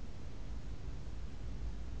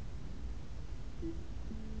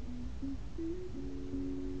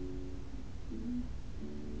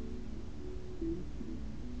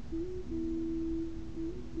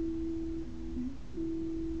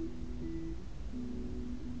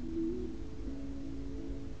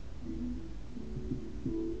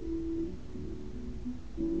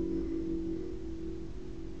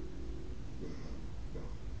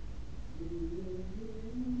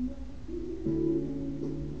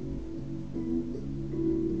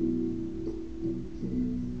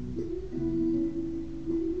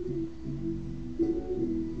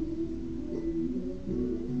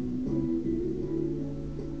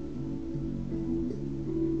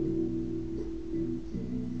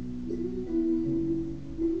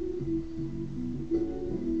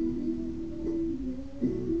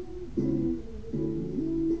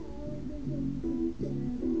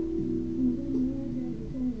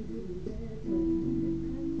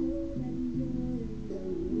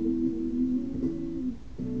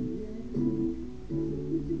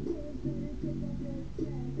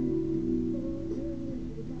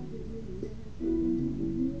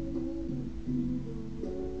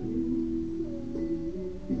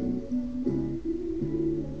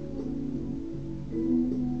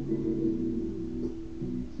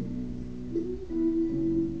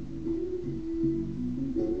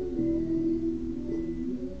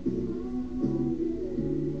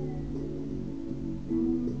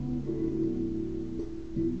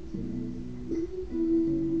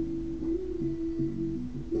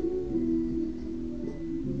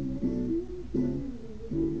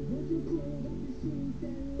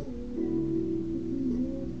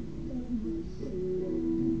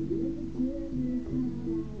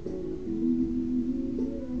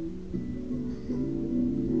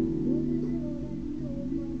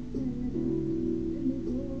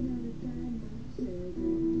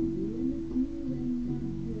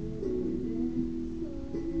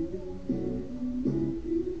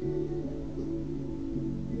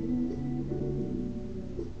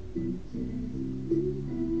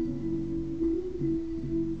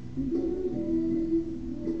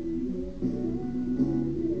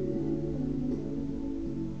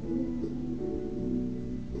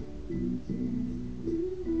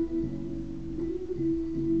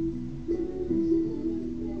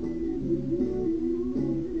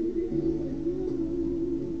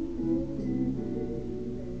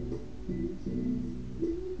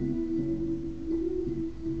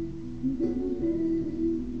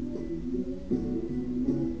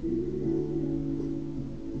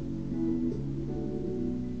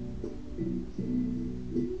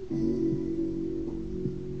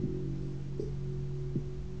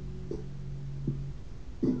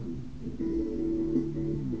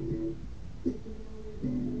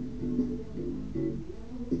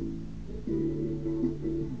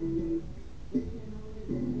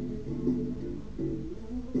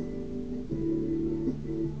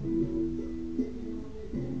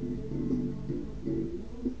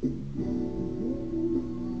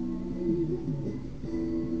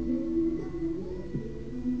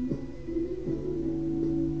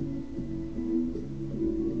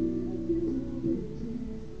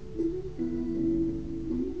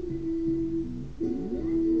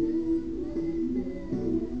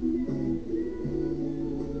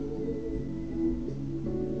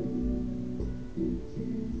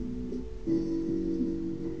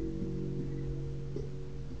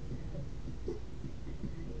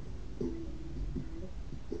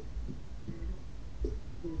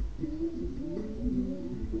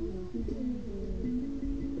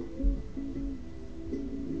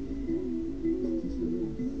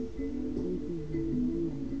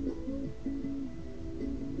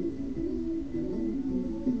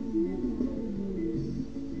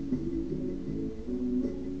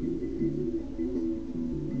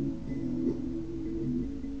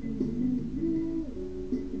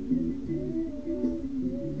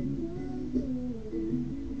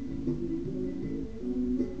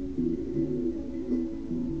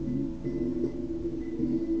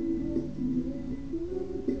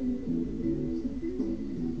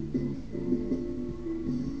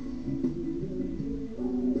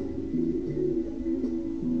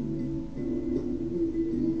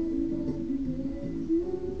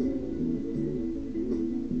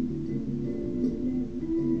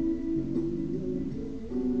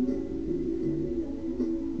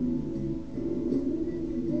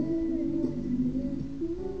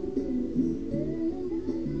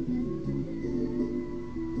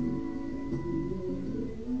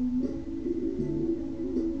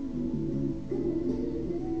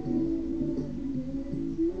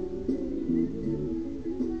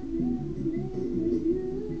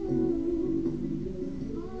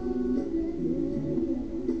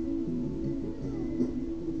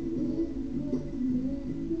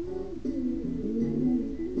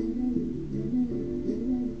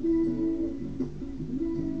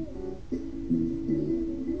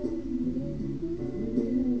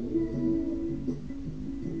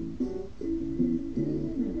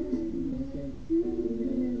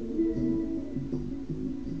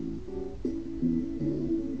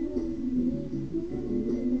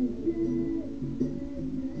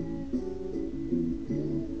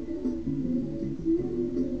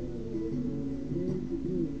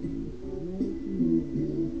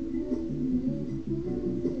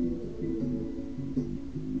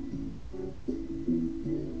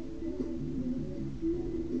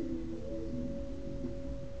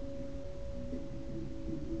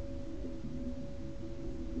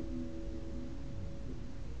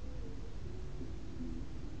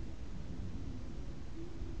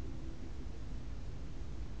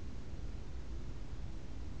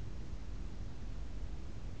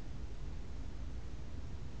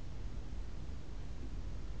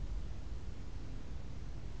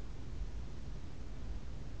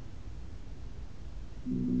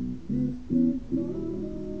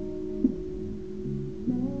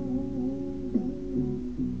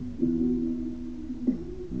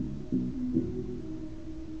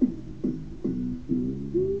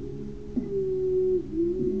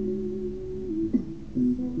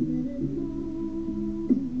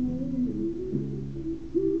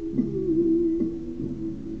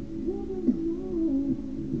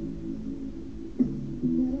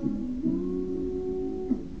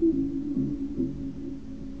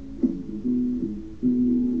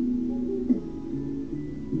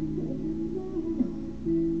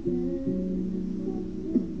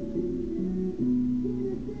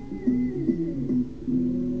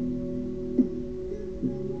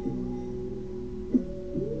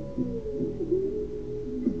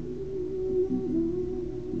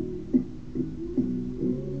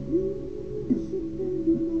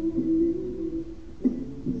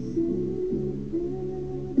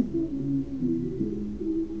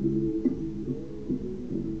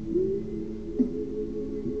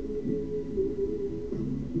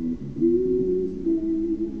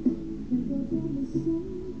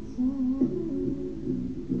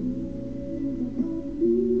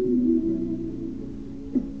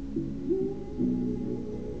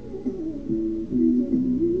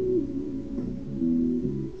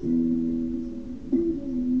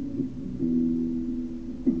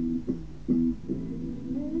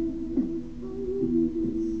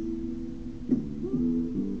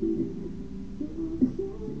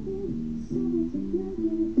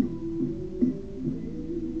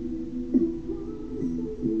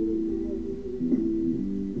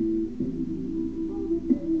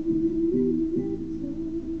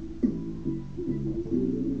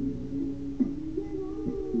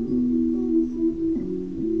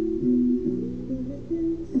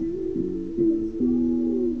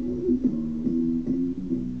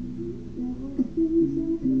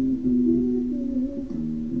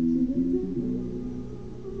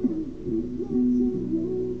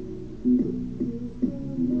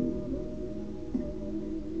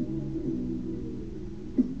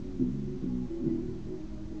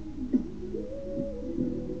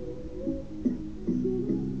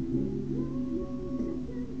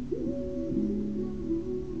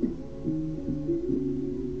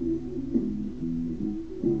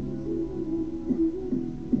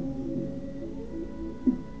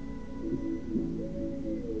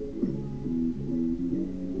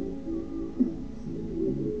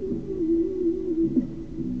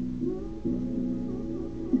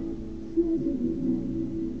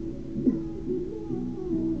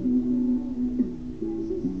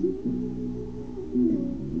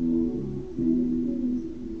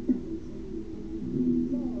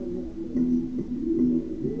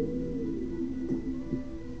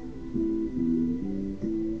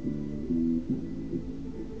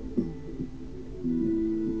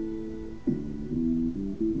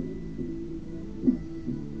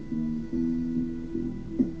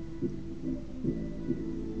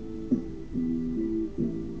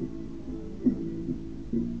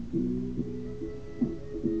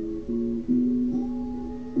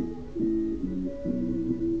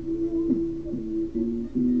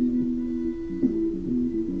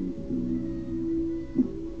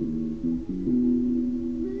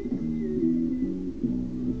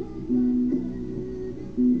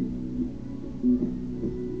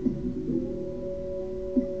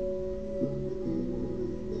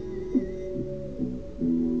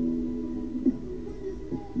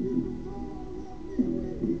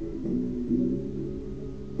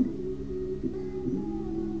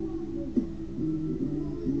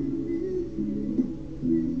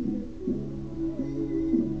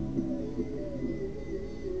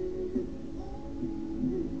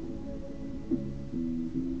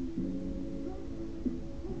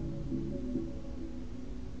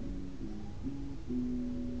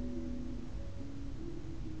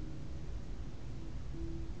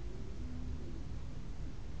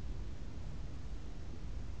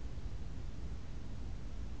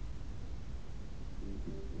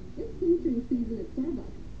 season at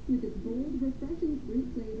Starbucks. With its bold, refreshing fruit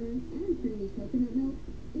flavor and creamy coconut milk,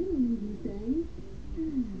 it'll leave you saying,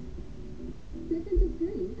 ah. Sip into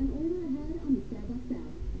spring and order ahead on the Starbucks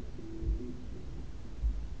app.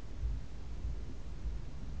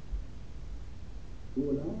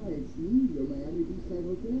 Hola, it's me, your Miami Beachside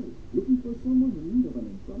Hotel. Looking for someone in need of an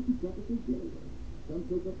impromptu tropical getaway. Come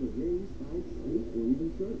soak up the rays, tides, sleep, or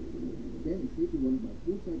even surf. Then escape to one of my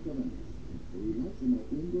poolside cabanas or relax in my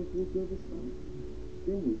indoor full-service spa.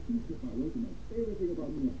 Then we'll feast the power to my favorite thing about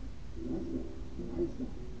Miami. That's right,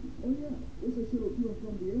 lifestyle. Oh yeah, there's a shuttle to and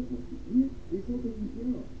from the airport. Yeah, it's all taken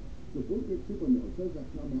care of. So book your trip on the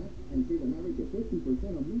Hotels.com app and save an average of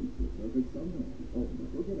 15% on me, your perfect somewhere. Oh,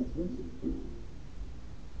 don't forget a swimsuit.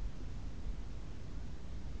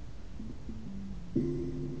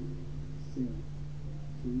 Sarah,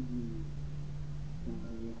 sweet dreams.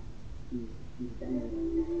 Starlight is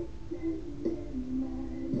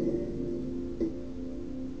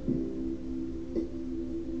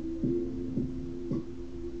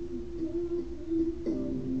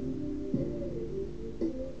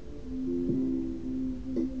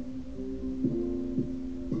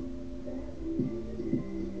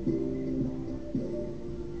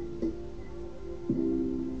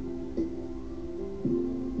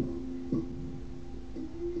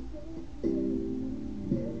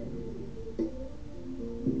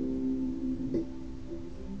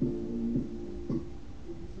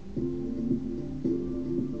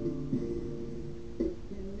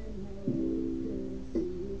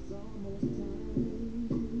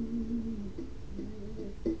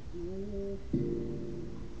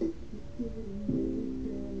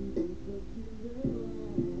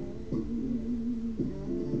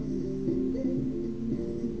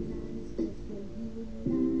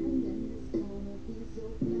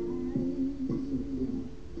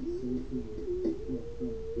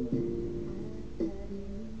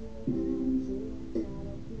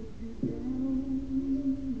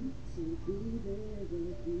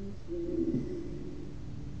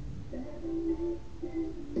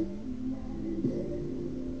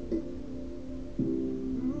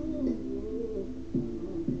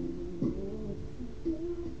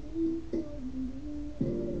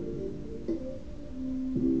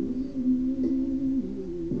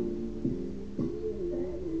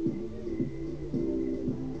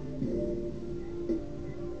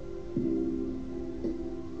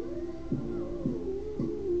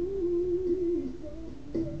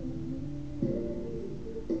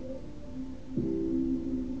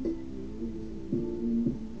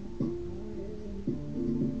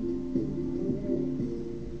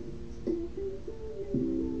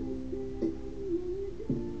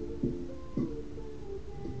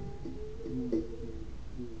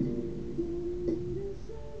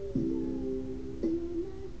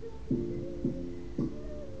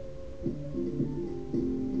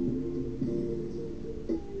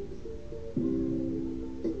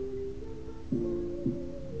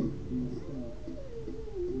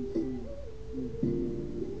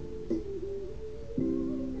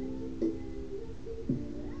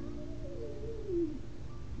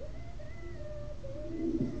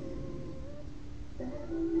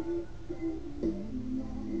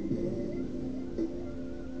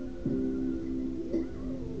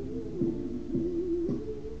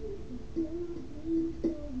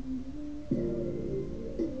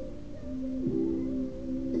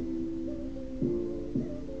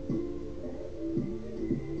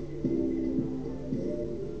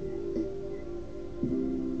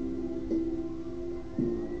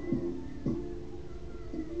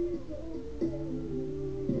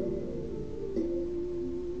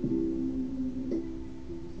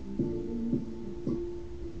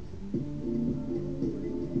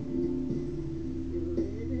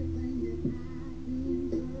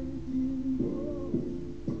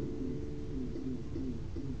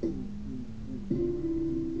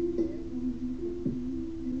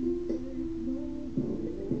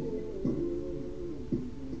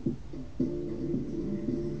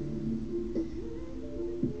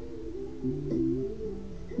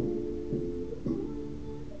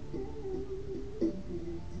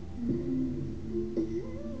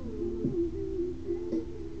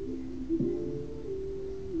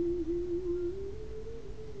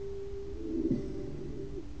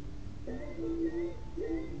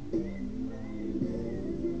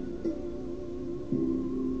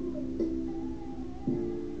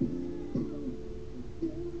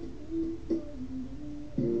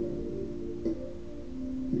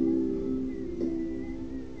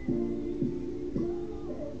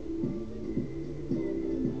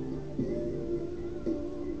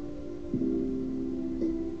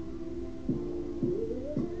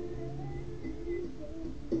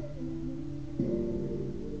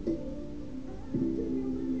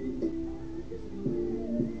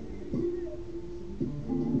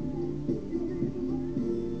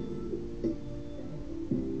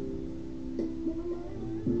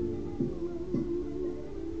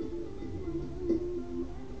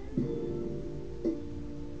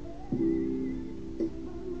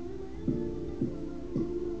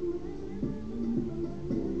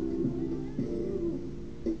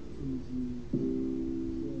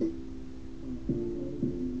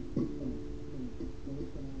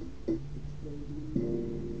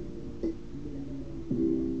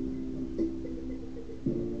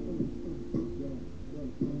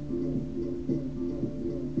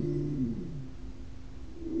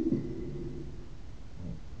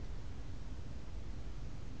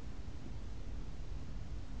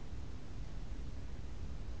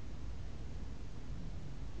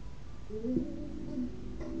I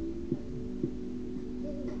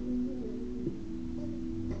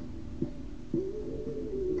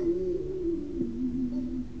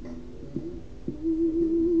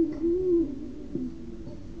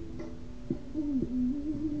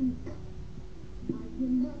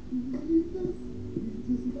cannot believe this. We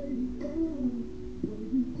just laid it down. What are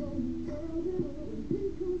you gonna tell him when he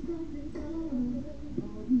comes back in town?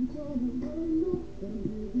 Are you gonna let him know that I'm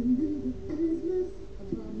giving you the business? I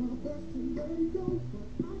tried my best to let it go, but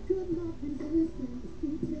I could not resist it. It's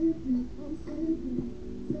too tempting. I'm slipping,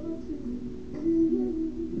 touching it, feeling.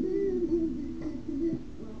 Me and him be kicking it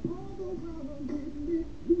while all the while I'm getting it.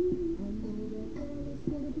 I know that girl is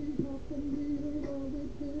gonna be hard for me to roll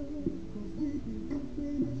with him. Cause we be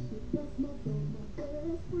doing this shit. That's my dog, my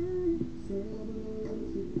best friend. Said I'm gonna let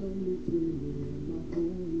shit come between me and my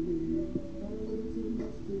homie. Had a little too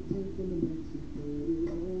much to drink and the night she put it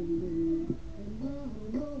on me. And I don't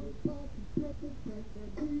know if I regret the fact that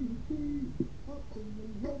we be up in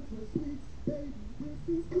them hotel suites. Baby, this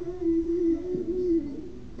is crazy.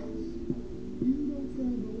 You don't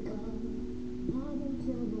tell nobody. I won't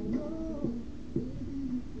tell no more. Baby,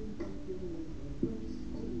 we can keep it on the hush,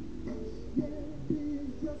 hush. Yeah, he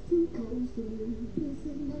is just too close to me. This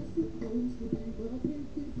is not supposed to be, but I can't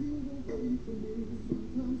keep you away from me.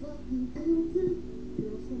 Sometimes I feel guilty,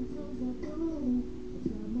 girl. Sometimes I don't. I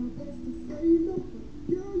try my best to say no, but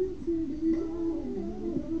girl, you turn me on. And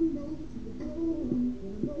I'm running over to your home, and I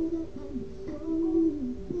know that I'm not strong.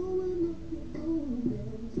 Blowing up your phone,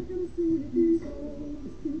 girl, checking to see if he's home.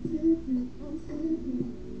 It's too tempting, I'm slipping,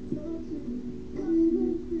 touching it,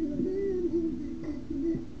 feeling, feeling. Me and him be kicking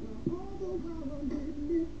it while all the while I'm getting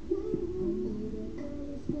it. Whoa, I know that girl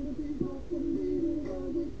is gonna be hard for me to roll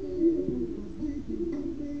with him. Cause we be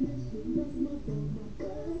doing this shit. That's my dog, my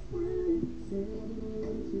best friend. Said I'm gonna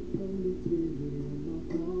let shit come between me and my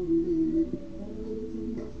homie. Had a little too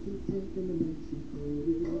much to drink and the night she put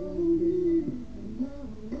it on me. And I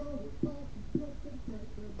don't know if I regret the fact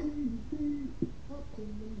that we be up in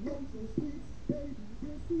them hotel suites. Baby,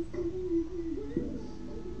 this is crazy. You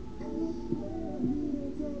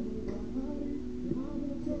don't tell nobody, and I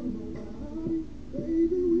won't tell nobody.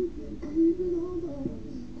 Baby, we can keep it on the hush.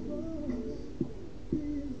 He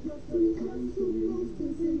is just too close to me.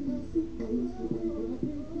 This is not supposed to be, but I can't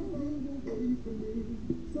keep you away from me.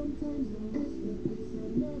 Sometimes I wish that this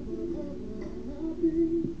had never ever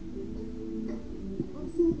happened. I'm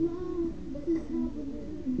so glad that it's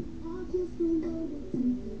happening. I just don't know what to do.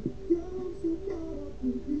 Girl, I'm so caught up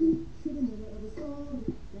with you. Should've never ever started.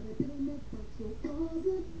 Gotta get in that virtual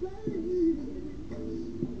closet, baby.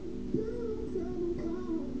 You don't tell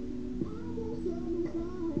nobody. I won't tell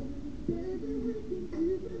nobody. Baby, we can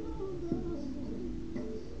keep it on the hush.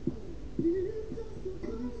 He is just too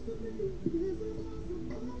close to me. This is not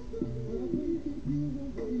supposed to be. But I can't keep you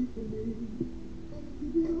away from me.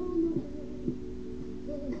 Keep it on the hush.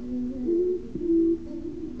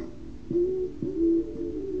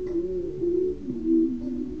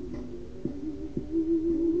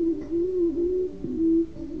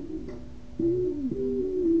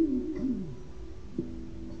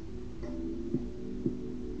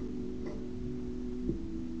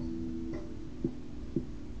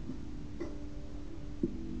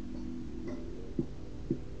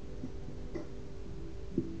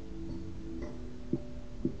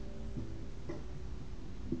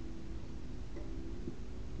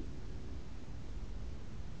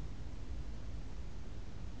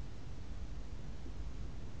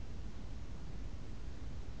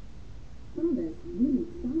 Bombas, we make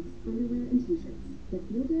socks, underwear, and t-shirts that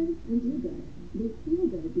feel good and do good. They feel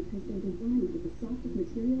good because they're designed with the softest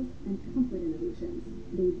materials and comfort innovations.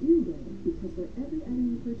 They do good because for every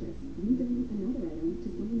item you purchase, we donate another item to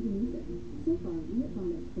someone who needs it. So far, we at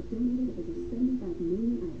Bombas have donated over 75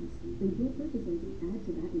 million items, and your purchases add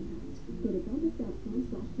to that impact. Go to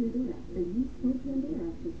bombas.com/Pandora and use code Pandora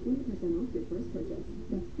for 20% off your first purchase.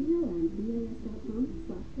 That's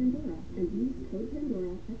bombas.com/Pandora and use code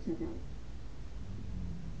Pandora at checkout.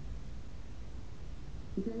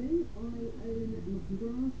 Going, I own Mutton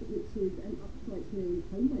Grass, which is an upcycling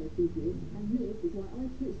home way of business, and this is why I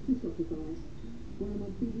switched to Shopify. One of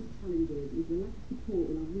my biggest challenges was the lack of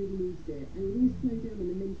support when I really needed it, and it would all slow down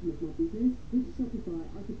the momentum of my business. With Shopify,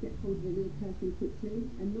 I could get hold of a real person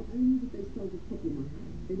quickly, and not only did they solve a problem I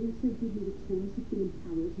had, they'd also give me the tools to feel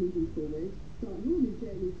empowered moving forward. Start your new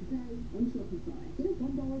journey today on Shopify. Get a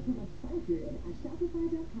 $1 per month trial period at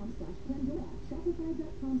shopify.com/Pandora.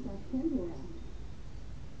 Shopify.com/Pandora.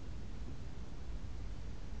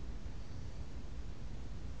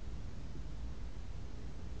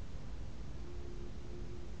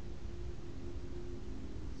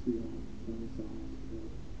 Sweetheart, phone soft, but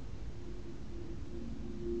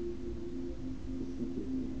it's simply put,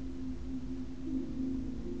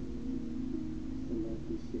 it's the love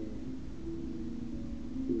we share,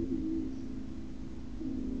 feel the ease,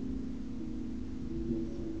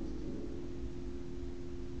 means so much to me.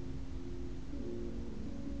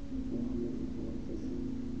 Well, I'm looking forward to some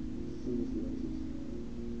serious relationship.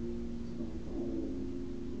 Spark all my life.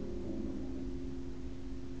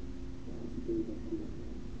 God's big and beautiful.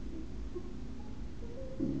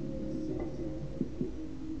 Let's settle down.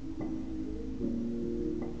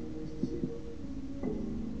 Let's chill.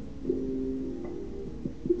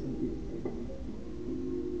 Don't be afraid of me.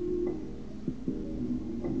 I know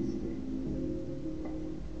I might be scared, but I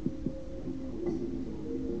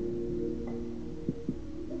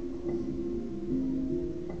promise you it won't be.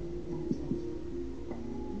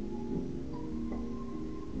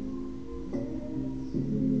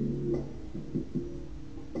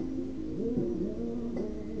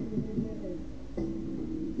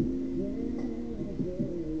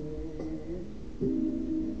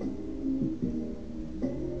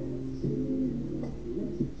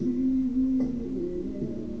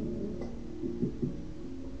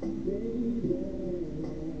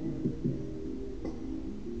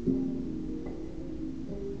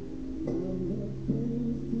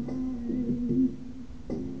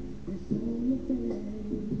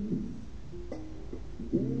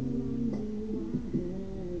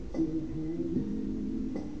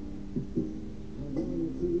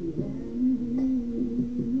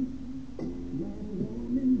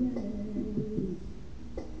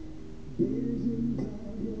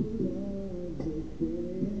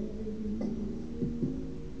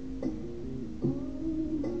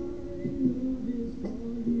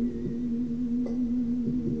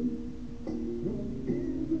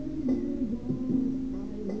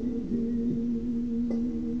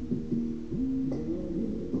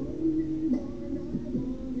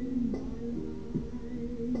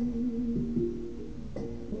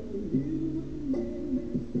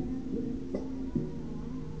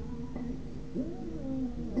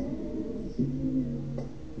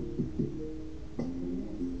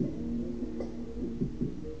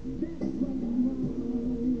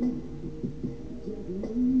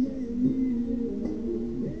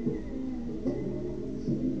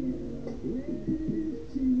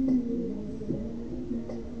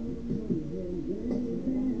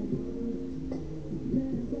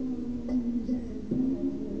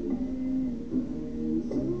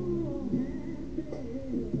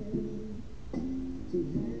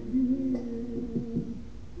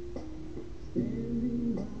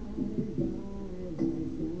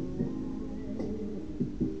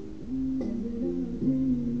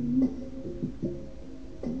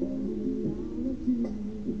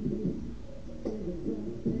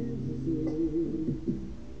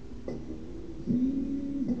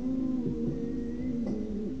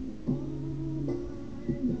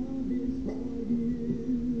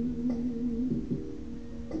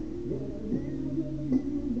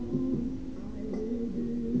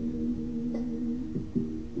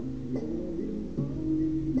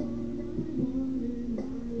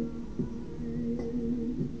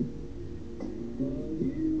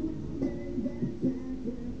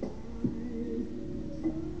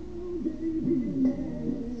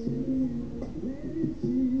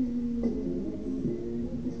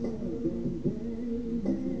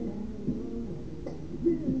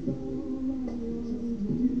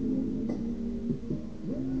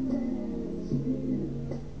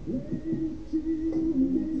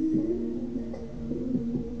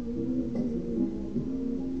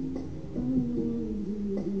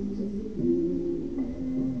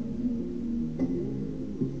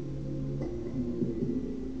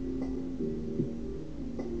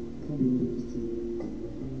 If I close you, if I touch you,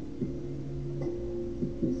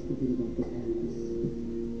 let's forget about the past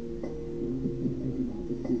and think about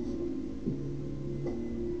the future.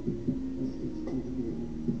 Let's get together here.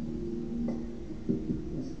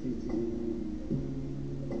 Let's stay together.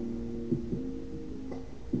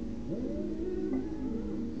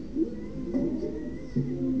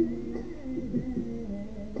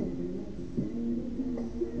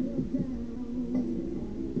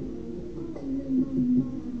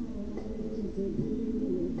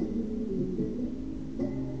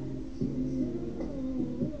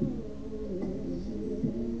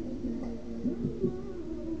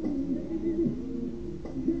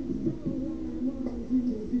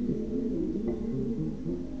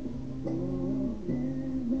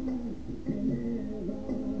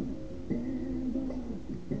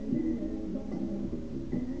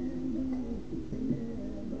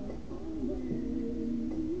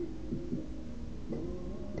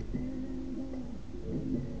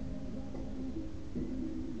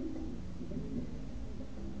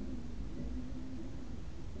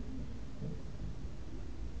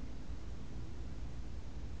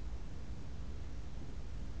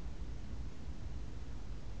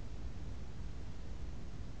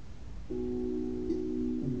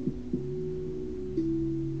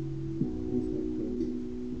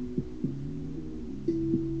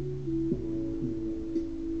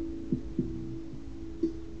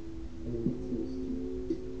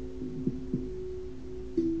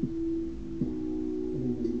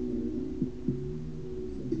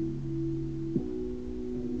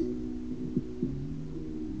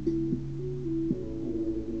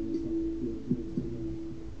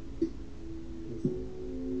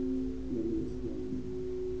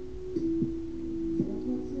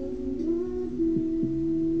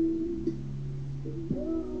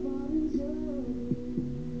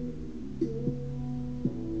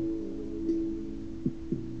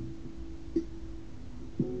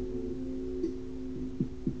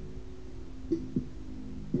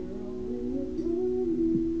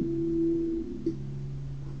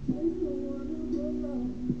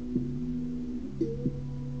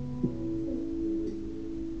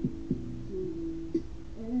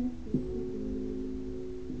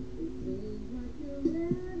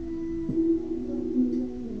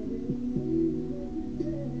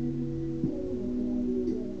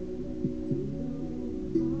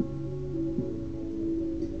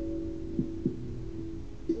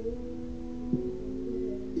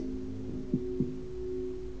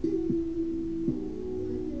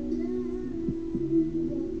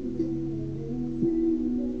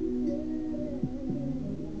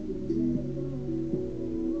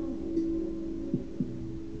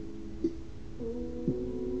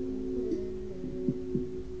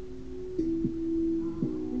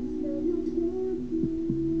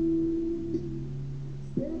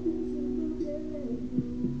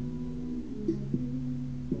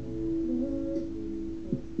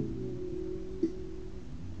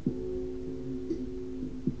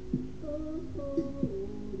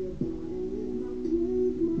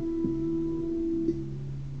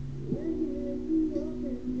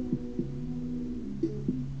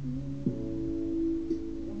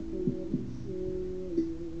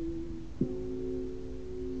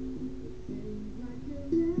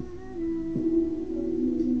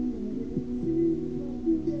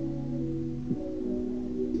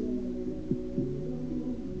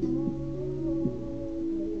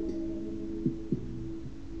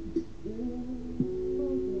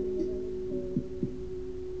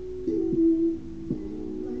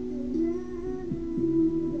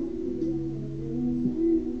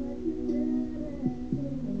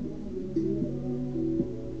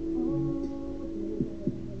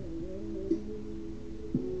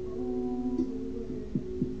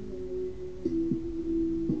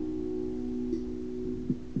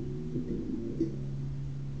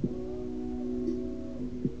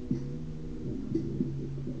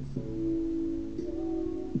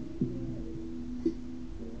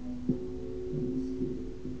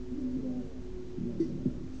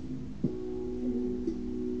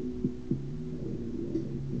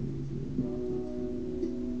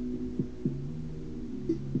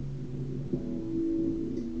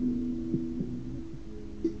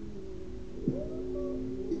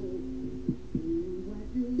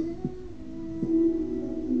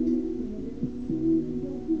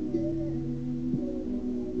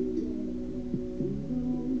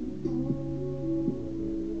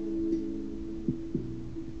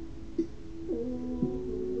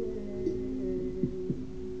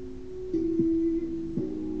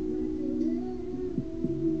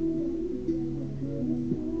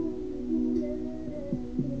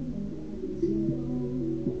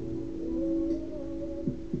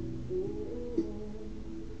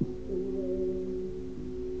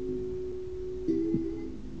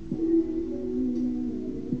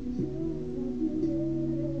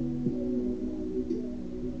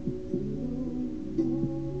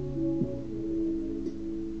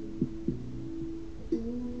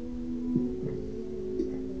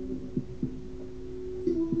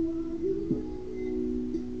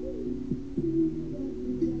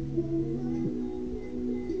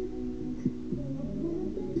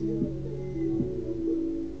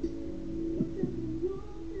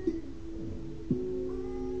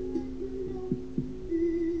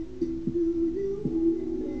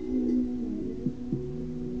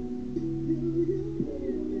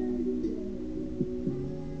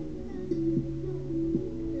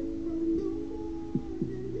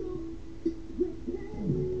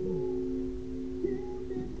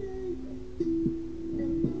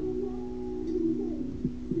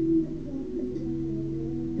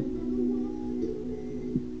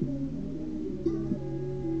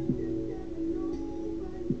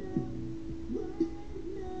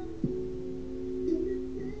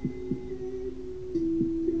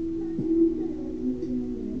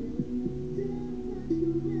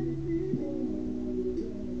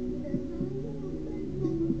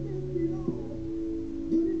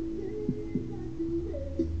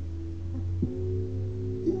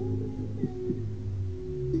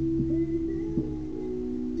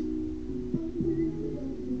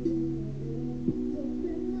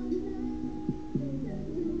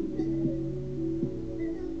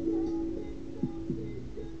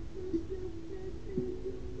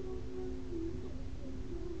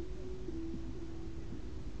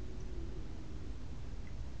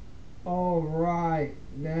 Alright,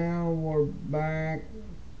 now we're back.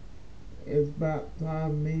 It's about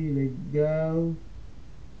time me to go.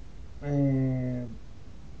 And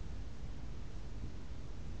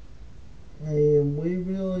we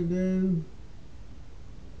really do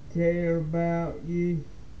care about you.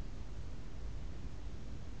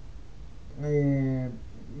 And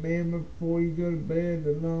remember, before you go to bed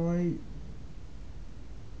tonight,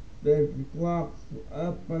 set your clocks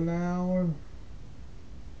up an hour.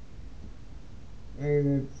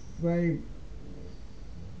 And it's safe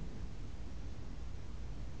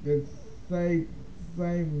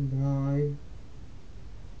saving time.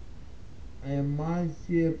 And my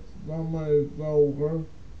shift's almost over.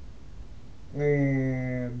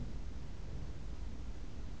 And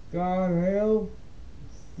God help,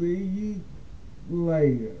 see you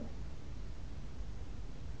later.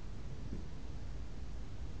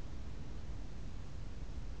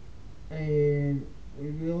 And we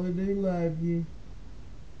really do love you.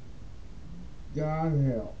 God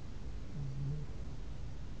help.